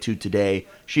yesterday to today,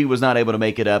 she was not able to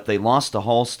make it up. They lost to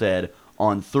Halstead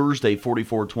on Thursday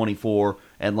 44-24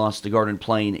 and lost to Garden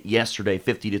Plain yesterday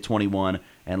 50-21.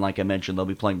 And like I mentioned, they'll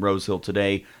be playing Rose Hill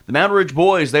today. The Mountain Ridge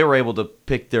boys, they were able to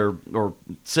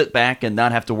sit back and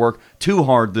not have to work too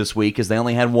hard this week as they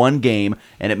only had one game,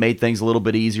 and it made things a little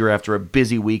bit easier after a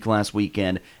busy week last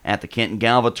weekend at the Kenton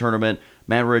Galva tournament.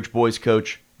 Mountain Ridge boys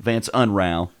coach Vance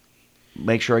Unrau.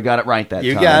 Make sure I got it right that time.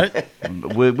 You got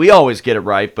it. We always get it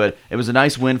right, but it was a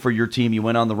nice win for your team. You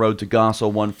went on the road to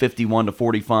Gossel, won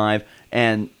 51-45,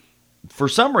 and for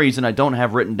some reason I don't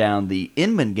have written down the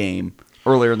Inman game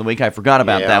earlier in the week. I forgot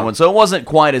about that one, so it wasn't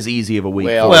quite as easy of a week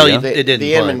for you. It didn't.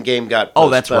 The Inman game got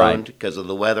postponed that's right, because of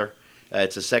the weather.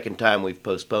 It's the second time we've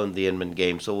postponed the Inman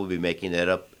game, so we'll be making that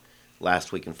up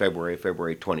last week in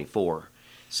February 24.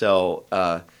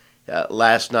 So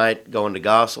last night going to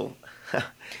Gossel,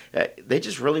 they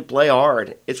just really play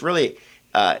hard. It's really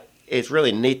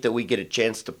neat that we get a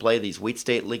chance to play these Wheat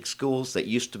State League schools that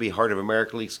used to be Heart of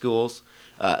America League schools.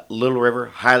 Little River,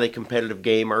 highly competitive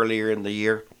game earlier in the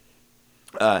year.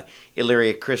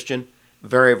 Elyria Christian,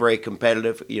 very, very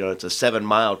competitive. It's a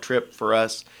 7-mile trip for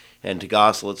us, and to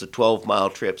Gossel it's a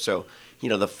 12-mile trip. So,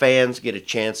 the fans get a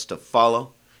chance to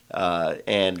follow.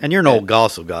 And you're an old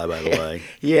Gossel guy, by the way.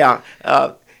 Yeah.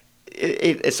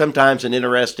 It's sometimes an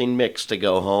interesting mix to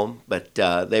go home, but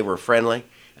they were friendly.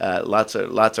 Lots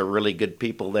of really good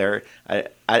people there.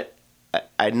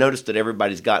 I noticed that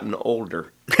everybody's gotten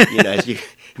older, but you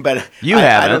haven't.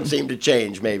 I don't seem to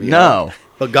change. Maybe no.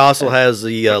 But Gossel has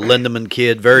the Lindemann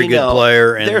kid, very good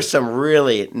player. And there's some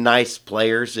really nice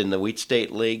players in the Wheat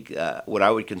State League. What I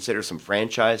would consider some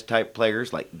franchise type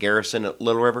players like Garrison at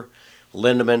Little River,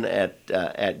 Lindemann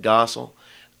at Gossel.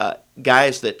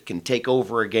 Guys that can take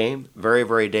over a game, very,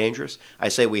 very dangerous. I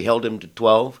say we held him to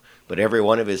 12, but every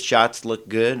one of his shots looked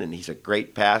good, and he's a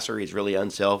great passer. He's really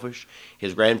unselfish.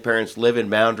 His grandparents live in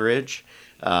Mound Ridge.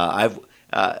 I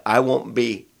won't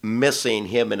be missing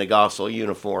him in a Gossel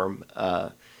uniform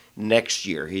next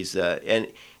year. He's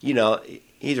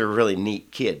he's a really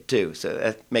neat kid too, so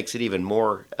that makes it even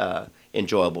more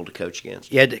enjoyable to coach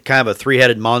against. You had kind of a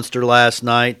three-headed monster last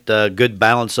night. Good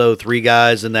balance, though. 3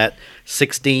 guys in that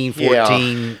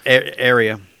 16-14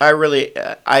 area.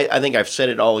 I think I've said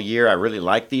it all year. I really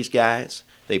like these guys.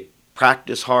 They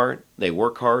practice hard. They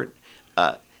work hard.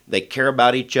 They care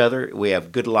about each other. We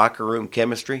have good locker room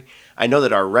chemistry. I know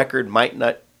that our record might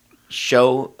not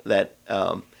show that,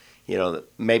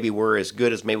 maybe we're as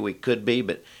good as maybe we could be,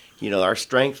 but, our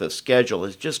strength of schedule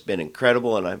has just been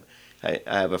incredible, and I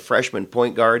have a freshman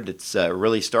point guard that's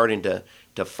really starting to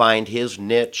find his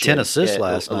niche. 10 assists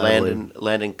last night.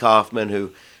 Landon Kaufman,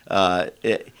 who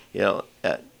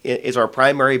is our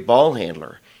primary ball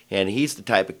handler, and he's the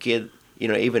type of kid.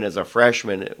 Even as a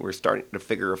freshman, we're starting to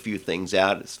figure a few things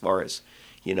out as far as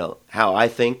how I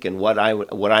think and what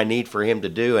I need for him to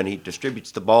do, and he distributes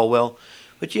the ball well.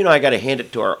 But I got to hand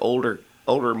it to our older,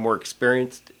 more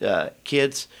experienced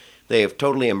kids. They have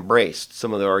totally embraced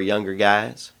some of our younger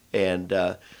guys. And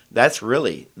that's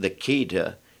really the key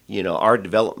to, our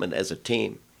development as a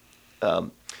team.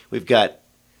 We've got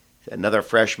another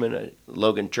freshman,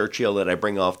 Logan Churchill, that I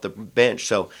bring off the bench.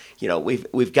 So,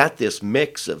 we've got this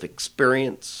mix of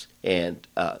experience and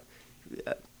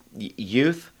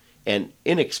youth and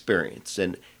inexperience.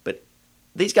 But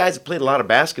these guys have played a lot of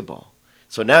basketball.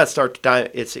 So now it's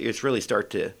really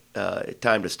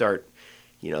time to start,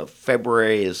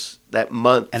 February is that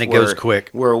month, and it goes quick.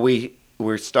 Where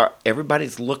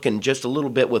everybody's looking just a little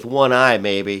bit with one eye,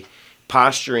 maybe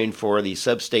posturing for the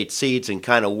sub-state seeds and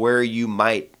kind of where you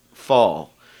might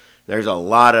fall. There's a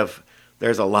lot of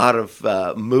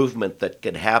movement that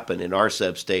could happen in our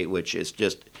sub-state, which is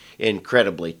just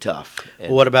incredibly tough.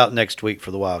 Well, what about next week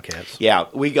for the Wildcats? Yeah,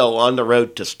 we go on the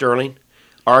road to Sterling,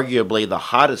 arguably the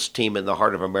hottest team in the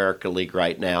Heart of America League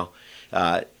right now.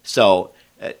 But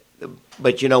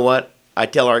you know what? I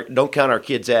tell don't count our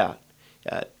kids out.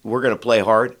 We're going to play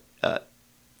hard.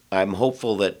 I'm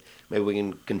hopeful that maybe we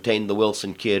can contain the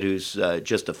Wilson kid, who's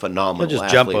just a phenomenal He'll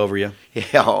just athlete. jump over you.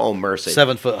 Yeah, oh mercy.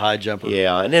 7-foot high jumper.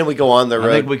 Yeah, and then we go on the road.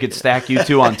 I think we could stack you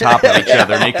two on top of each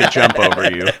other and he could jump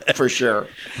over you. For sure.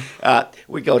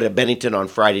 We go to Bennington on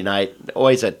Friday night.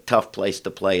 Always a tough place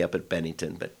to play up at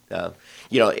Bennington, but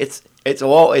it's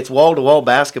wall-to-wall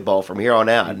basketball from here on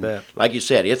out. And like you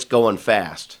said, it's going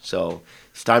fast. So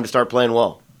it's time to start playing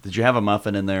well. Did you have a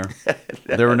muffin in there?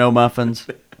 There were no muffins.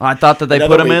 I thought that they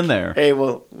Another put them week. in there. Hey,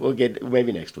 we'll get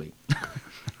maybe next week.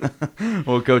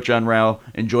 Well, Coach Unruh,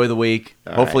 enjoy the week.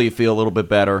 All Hopefully right. you feel a little bit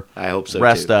better. I hope so.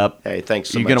 Rest too. up. Hey, thanks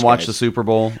so much. You going to watch guys. the Super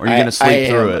Bowl, or are you going to sleep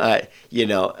through it?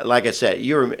 Like I said,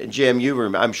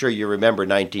 Jim, I'm sure you remember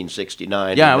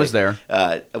 1969. Yeah, I was there.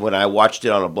 When I watched it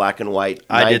on a black and white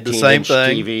I did the same 19-inch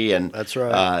thing. TV, and That's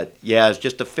right. as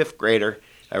just a fifth grader,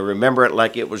 I remember it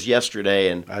like it was yesterday,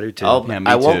 and I do too. Yeah,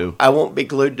 me too. I won't be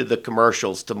glued to the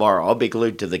commercials tomorrow. I'll be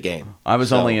glued to the game. I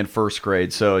was only in first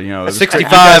grade, so it was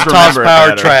 65 you guys toss remember it power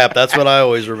better. trap. That's what I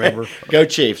always remember. Go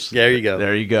Chiefs! There you go.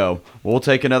 There you go. We'll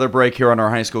take another break here on our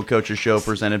High School Coaches Show,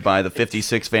 presented by the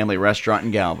 56 Family Restaurant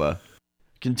in Galva.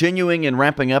 Continuing and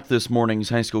wrapping up this morning's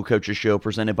High School Coaches Show,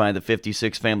 presented by the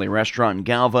 56 Family Restaurant in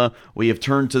Galva, we have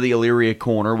turned to the Elyria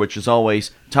Corner, which is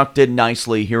always tucked in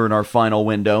nicely here in our final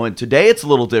window. And today it's a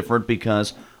little different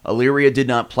because Elyria did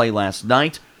not play last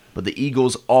night, but the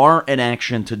Eagles are in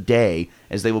action today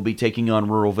as they will be taking on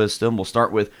Rural Vista. And we'll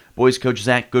start with boys coach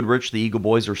Zach Goodrich. The Eagle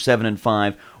boys are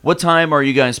 7-5. What time are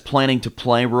you guys planning to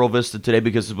play Rural Vista today?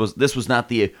 Because this was not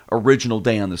the original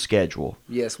day on the schedule.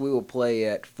 Yes, we will play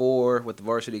at 4 with the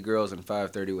varsity girls and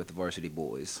 5:30 with the varsity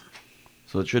boys.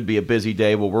 So it should be a busy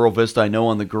day. Well, Rural Vista, I know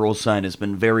on the girls' side, has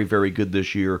been very, very good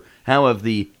this year. How have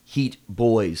the Heat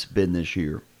boys been this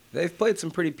year? They've played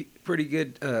some pretty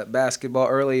good basketball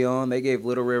early on. They gave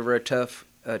Little River a tough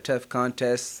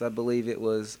contest. I believe it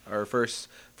was our first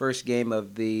game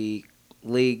of the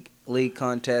league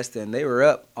contest, and they were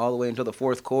up all the way until the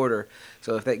fourth quarter.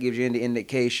 So if that gives you any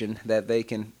indication that they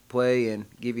can play and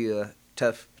give you a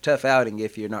tough outing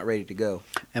if you're not ready to go.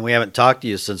 And we haven't talked to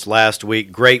you since last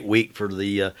week. Great week for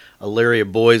the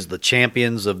Elyria boys, the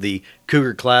champions of the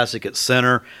Cougar Classic at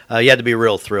Center. You had to be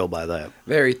real thrilled by that.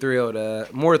 Very thrilled.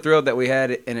 More thrilled that we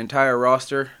had an entire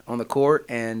roster on the court,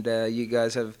 and you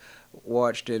guys have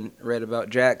watched and read about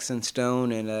Jackson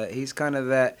Stone, and he's kind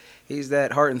of he's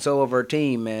that heart and soul of our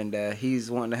team, and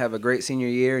he's wanting to have a great senior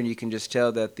year, and you can just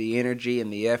tell that the energy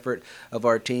and the effort of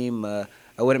our team,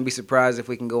 I wouldn't be surprised if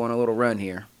we can go on a little run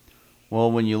here.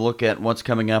 Well, when you look at what's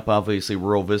coming up, obviously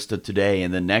Rural Vista today,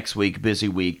 and then next week, busy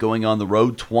week, going on the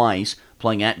road twice,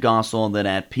 playing at Gossel and then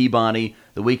at Peabody.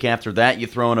 The week after that, you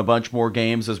throw in a bunch more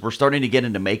games as we're starting to get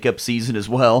into makeup season as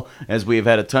well, as we have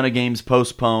had a ton of games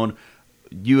postponed.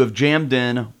 You have jammed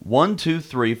in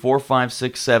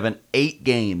 8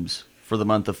 games for the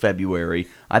month of February.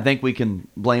 I think we can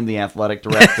blame the athletic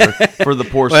director for the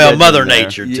poor well, scheduling Mother there.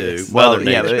 Nature, too. Yes. Well, Mother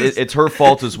Nature. it's her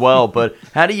fault as well. But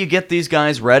how do you get these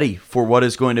guys ready for what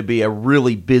is going to be a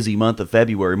really busy month of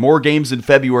February? More games in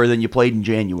February than you played in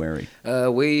January.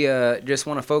 We just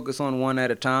want to focus on one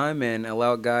at a time and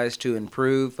allow guys to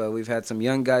improve. We've had some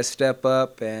young guys step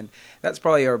up, and that's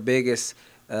probably our biggest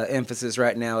emphasis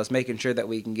right now is making sure that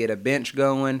we can get a bench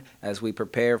going as we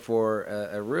prepare for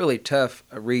a really tough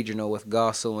regional with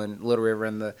Gossel and Little River.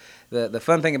 And the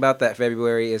fun thing about that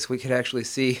February is we could actually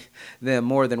see them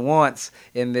more than once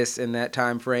in that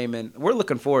time frame, and we're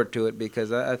looking forward to it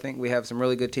because I think we have some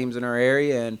really good teams in our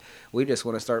area, and we just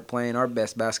want to start playing our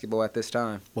best basketball at this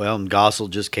time. Well, and Gossel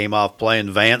just came off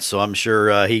playing Vance, so I'm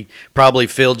sure he probably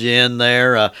filled you in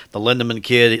there. The Lindemann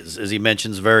kid, as he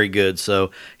mentions, very good,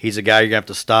 so he's a guy you're going to have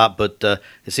to stop, but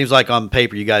it seems like on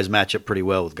paper you guys match up pretty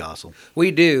well with Gossel.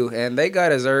 We do, and they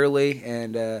got us early,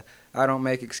 and I don't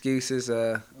make excuses.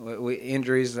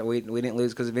 Injuries, we didn't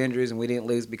lose because of injuries, and we didn't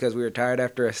lose because we were tired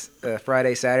after a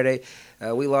Friday, Saturday.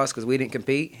 We lost because we didn't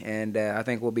compete, and I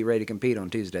think we'll be ready to compete on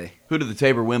Tuesday. Who do the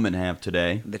Tabor women have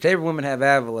today? The Tabor women have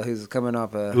Avila, who's coming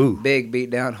off a big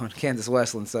beat down on Kansas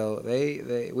Westland, so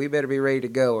we better be ready to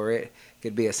go, or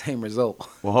could be the same result.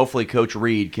 Well, hopefully Coach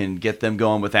Reed can get them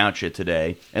going without you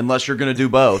today, unless you're going to do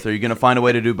both. Are you going to find a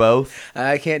way to do both?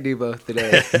 I can't do both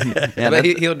today, Yeah, but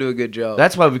he'll do a good job.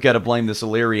 That's why we've got to blame this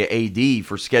Elyria AD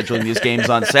for scheduling these games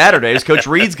on Saturdays. Coach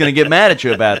Reed's going to get mad at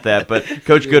you about that. But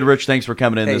Coach Goodrich, thanks for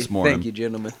coming in this morning. Thank you,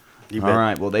 gentlemen. All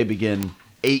right. Well, they begin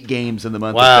 8 games in the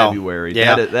month Wow. of February.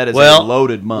 Yeah. That is Well, a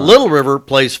loaded month. Little River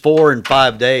plays 4 in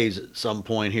 5 days at some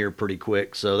point here pretty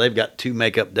quick. So they've got 2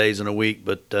 makeup days in a week.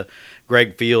 But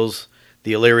Greg Fields,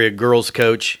 the Elyria girls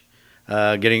coach,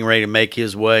 getting ready to make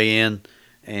his way in.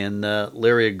 And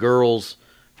Elyria girls,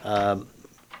 I'm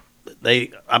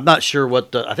not sure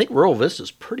what I think Rural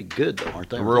Vista's pretty good, though, aren't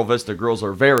they? The Rural Vista girls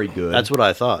are very good. That's what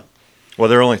I thought. Well,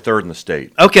 they're only 3rd in the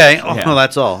state. Okay. Yeah. Oh,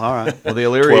 that's all. All right. Well, the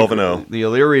Elyria 12-0. The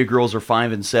Elyria girls are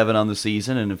 5-7 on the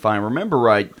season, and if I remember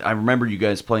right, I remember you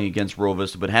guys playing against Rural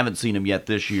Vista, but haven't seen them yet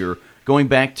this year. Going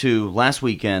back to last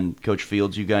weekend, Coach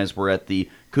Fields, you guys were at the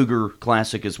Cougar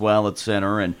Classic as well at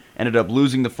Center, and ended up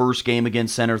losing the first game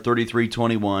against Center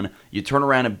 33-21. You turn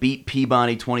around and beat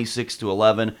Peabody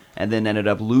 26-11, and then ended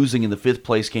up losing in the 5th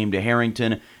place game to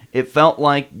Harrington. It felt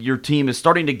like your team is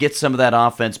starting to get some of that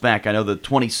offense back. I know the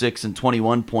 26 and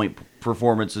 21 point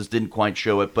performances didn't quite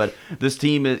show it, but this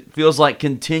team, it feels like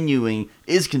continuing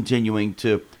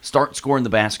to start scoring the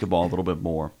basketball a little bit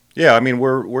more. Yeah, I mean,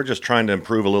 we're just trying to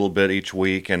improve a little bit each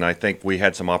week, and I think we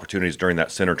had some opportunities during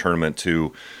that Center tournament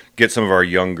to get some of our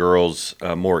young girls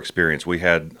more experience.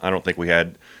 I don't think we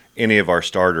had any of our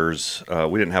starters.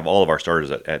 We didn't have all of our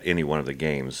starters at any one of the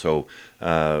games, so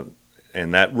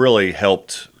and that really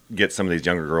helped get some of these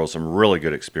younger girls some really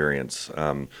good experience.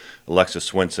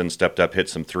 Alexis Swinson stepped up, hit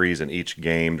some threes in each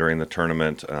game during the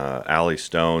tournament. Allie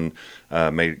Stone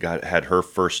had her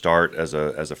first start as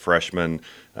a freshman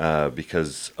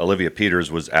because Olivia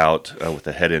Peters was out with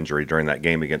a head injury during that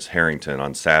game against Harrington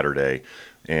on Saturday.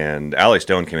 And Allie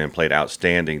Stone came in and played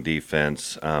outstanding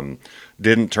defense.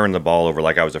 Didn't turn the ball over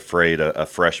like I was afraid a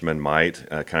freshman might,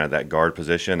 kind of that guard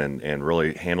position, and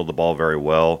really handled the ball very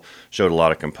well, showed a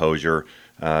lot of composure.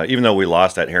 Even though we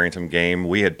lost that Harrington game,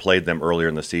 we had played them earlier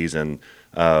in the season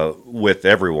with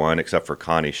everyone except for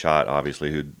Connie Schott,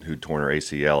 obviously, who'd torn her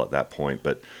ACL at that point.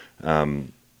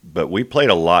 But we played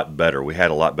a lot better. We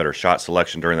had a lot better shot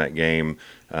selection during that game.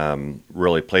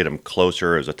 Really played them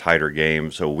closer. It was a tighter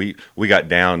game. So we got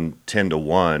down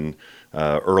 10-1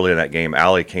 early in that game.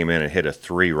 Allie came in and hit a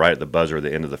 3 right at the buzzer at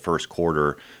the end of the first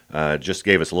quarter. Just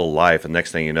gave us a little life. And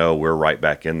next thing you know, we're right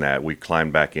back in that. We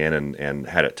climbed back in and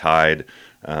had it tied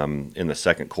in the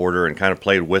second quarter and kind of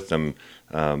played with them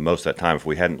most of that time. If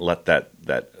we hadn't let that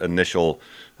initial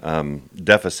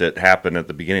deficit happen at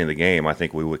the beginning of the game, I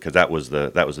think we would, because that was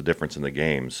the difference in the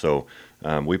game. So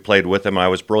we played with them. I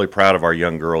was really proud of our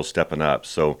young girls stepping up.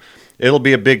 So it'll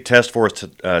be a big test for us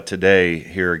today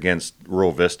here against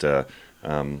Rural Vista.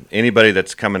 Anybody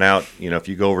that's coming out, if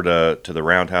you go over to the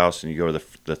Roundhouse and you go to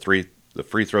the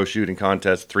free throw shooting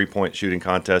contest, 3-point shooting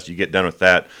contest, you get done with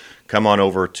that, come on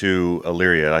over to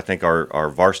Elyria. I think our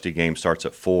varsity game starts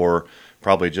at 4.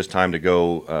 Probably just time to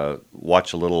go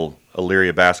watch a little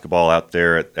Elyria basketball out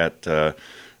there at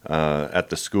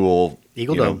the school.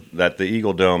 Eagle Dome. At the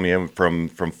Eagle Dome, yeah, from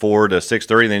 4 to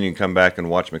 6:30. Then you can come back and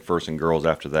watch McPherson girls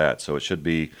after that. So it should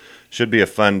be a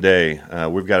fun day.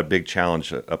 We've got a big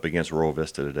challenge up against Rural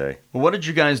Vista today. Well, what did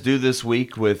you guys do this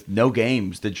week with no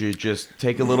games? Did you just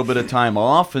take a little bit of time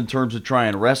off in terms of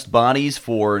trying to rest bodies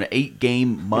for an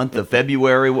 8-game month of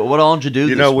February? What all did you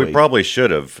do this week? We probably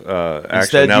should have. Instead,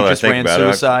 actually, now you that just I think ran about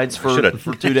suicides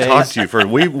for 2 days? Talked to you for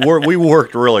we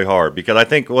worked really hard, because I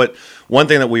think one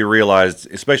thing that we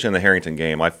realized, especially in the Harrington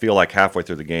game, I feel like halfway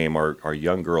through the game, our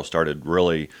young girls started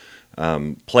really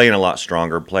playing a lot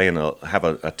stronger, have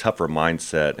a tougher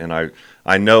mindset. And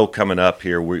I know coming up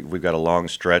here, we've got a long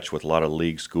stretch with a lot of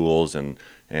league schools and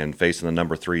facing the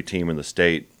number 3 team in the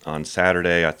state on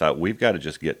Saturday. I thought we've got to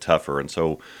just get tougher. And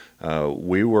so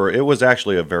it was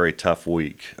actually a very tough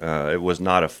week. It was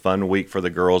not a fun week for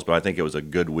the girls, but I think it was a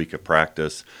good week of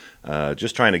practice.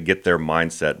 Just trying to get their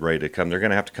mindset ready to come. They're going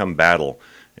to have to come battle.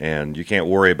 And you can't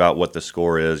worry about what the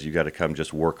score is. You got to come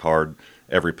just work hard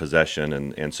every possession.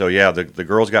 And so, yeah, the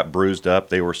girls got bruised up.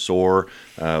 They were sore.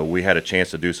 We had a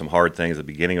chance to do some hard things at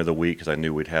the beginning of the week because I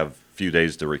knew we'd have a few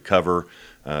days to recover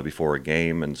before a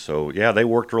game. And so, yeah, they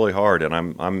worked really hard. And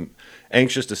I'm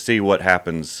anxious to see what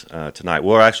happens tonight.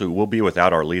 We'll be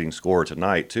without our leading scorer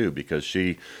tonight, too, because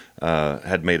she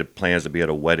had made plans to be at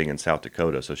a wedding in South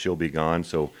Dakota. So she'll be gone.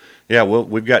 So, yeah,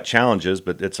 we've got challenges,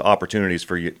 but it's opportunities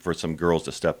for some girls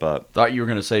to step up. Thought you were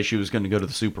going to say she was going to go to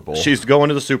the Super Bowl. She's going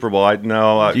to the Super Bowl.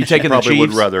 No, you taking probably the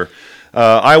Chiefs? Would rather.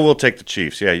 I will take the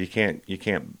Chiefs. Yeah, you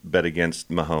can't bet against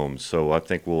Mahomes. So I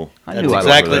think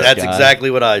That's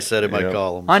exactly what I said in my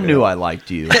column. I knew I liked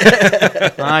you.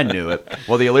 I knew it.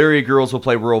 Well, the Elyria girls will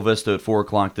play Rural Vista at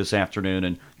 4:00 this afternoon,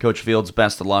 and Coach Fields,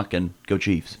 best of luck, and go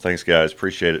Chiefs. Thanks, guys.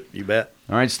 Appreciate it. You bet.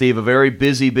 All right, Steve, a very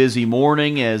busy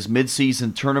morning as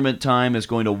midseason tournament time is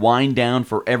going to wind down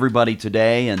for everybody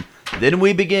today, and then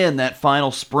we begin that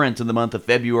final sprint in the month of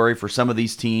February for some of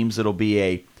these teams. It'll be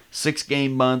a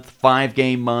 6-game month,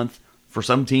 5-game month, for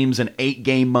some teams an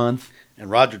 8-game month. And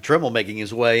Roger Trimmel making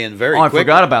his way in very quickly. I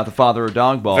forgot about the father of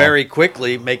dog ball. Very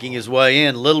quickly making his way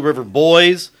in. Little River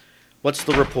boys, what's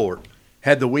the report?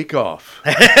 Had the week off.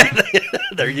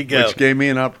 There you go. Which gave me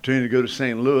an opportunity to go to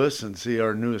St. Louis and see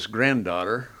our newest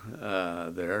granddaughter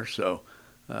there. So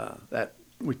that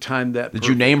we timed that. Did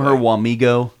you name her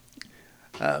Wamigo?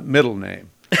 Middle name.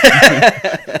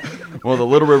 Well, the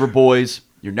Little River boys,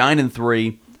 you're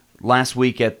 9-3. Last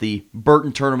week at the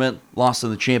Burton tournament, lost in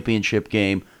the championship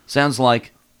game. Sounds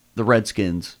like the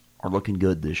Redskins are looking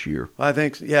good this year. I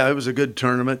think, it was a good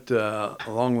tournament.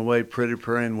 Along the way, Pretty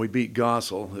Prairie, we beat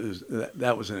Gossel.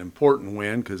 That was an important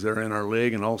win because they're in our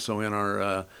league and also in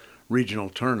our regional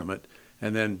tournament.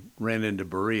 And then ran into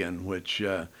Berean, which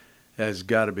has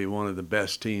got to be one of the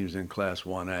best teams in Class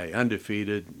 1A.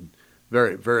 Undefeated,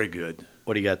 very, very good.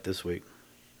 What do you got this week?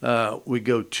 We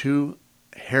go to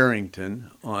Harrington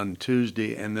on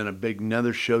Tuesday, and then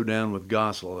another showdown with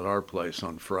Gossel at our place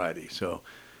on Friday. So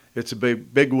it's a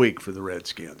big week for the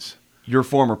Redskins. Your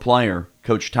former player,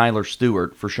 Coach Tyler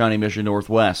Stewart for Shawnee Mission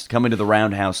Northwest, coming to the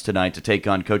Roundhouse tonight to take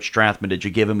on Coach Strathman. Did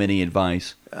you give him any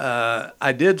advice?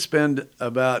 I did spend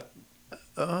about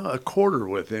a quarter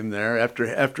with him there.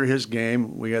 After his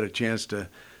game, we got a chance to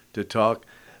talk,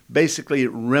 basically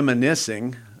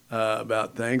reminiscing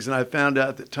about things, and I found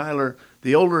out that Tyler,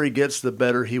 the older he gets, the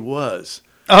better he was.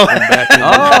 Oh,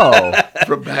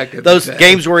 from back in those the day.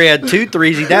 Games where he had 2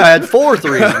 threes, he now had 4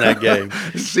 threes in that game.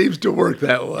 It seems to work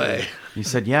that way. He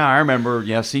said, I remember,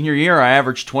 senior year, I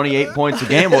averaged 28 points a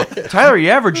game. Well, Tyler, you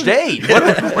averaged 8.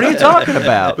 What are you talking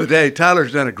about? But, hey,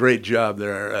 Tyler's done a great job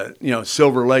there.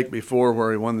 Silver Lake before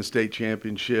where he won the state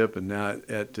championship, and now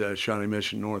at Shawnee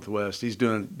Mission Northwest. He's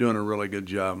doing a really good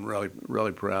job. I'm really,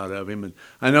 really proud of him. And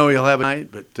I know he'll have a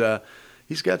night, but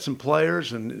he's got some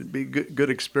players, and it'd be good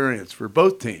experience for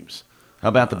both teams. How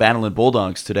about the Battling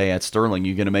Bulldogs today at Sterling?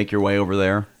 You going to make your way over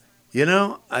there?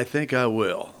 I think I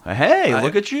will. Hey,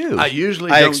 look at you. I usually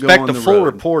I don't expect go on the the full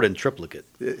road. report in triplicate.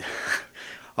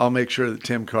 I'll make sure that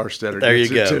Tim Carstetter There gets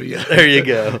you go. it to you. There you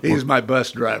go. He's my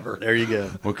bus driver. There you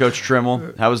go. Well, Coach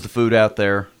Trimmel, how was the food out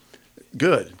there?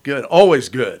 Good. Always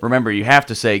good. Remember, you have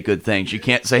to say good things. You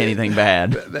can't say anything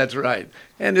bad. That's right.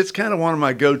 And it's kind of one of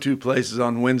my go-to places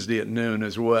on Wednesday at noon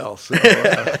as well. So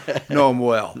know them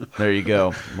well. There you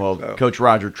go. Well, Coach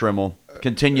Roger Trimmel,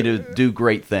 continue to do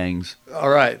great things. All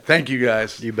right. Thank you,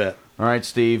 guys. You bet. All right,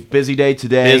 Steve. Busy day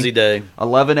today. Busy day.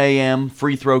 11 a.m.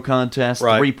 free throw contest,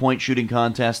 Right. 3-point shooting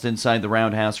contest inside the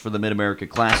Roundhouse for the Mid-America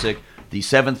Classic. The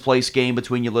 7th place game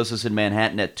between Ulysses and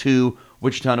Manhattan at 2.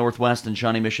 Wichita Northwest and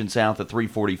Shawnee Mission South at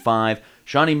 3:45.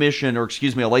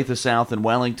 Olathe South and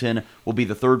Wellington will be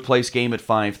the 3rd place game at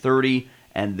 5:30.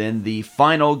 And then the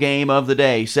final game of the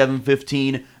day,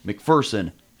 7:15,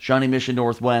 McPherson, Shawnee Mission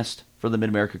Northwest for the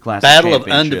Mid-America Classic Battle of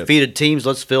Championship. undefeated teams.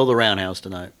 Let's fill the Roundhouse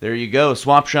tonight. There you go.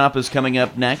 Swap Shop is coming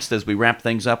up next as we wrap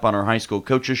things up on our high school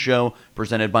coaches show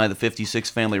presented by the 56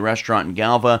 Family Restaurant in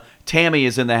Galva. Tammy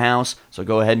is in the house, so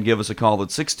go ahead and give us a call at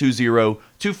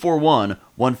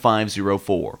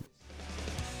 620-241-1504.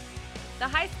 The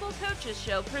High School Coaches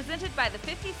Show presented by the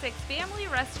 56 Family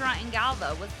Restaurant in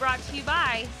Galva was brought to you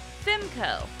by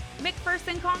Fimco,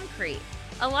 McPherson Concrete,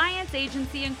 Alliance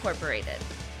Agency Incorporated,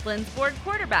 Lindsborg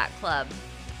Quarterback Club,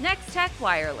 Next Tech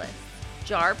Wireless,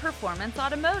 JAR Performance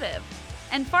Automotive,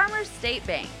 and Farmers State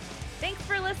Bank. Thanks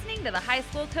for listening to the High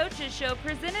School Coaches Show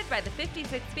presented by the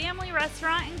 56 Family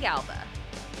Restaurant in Galva.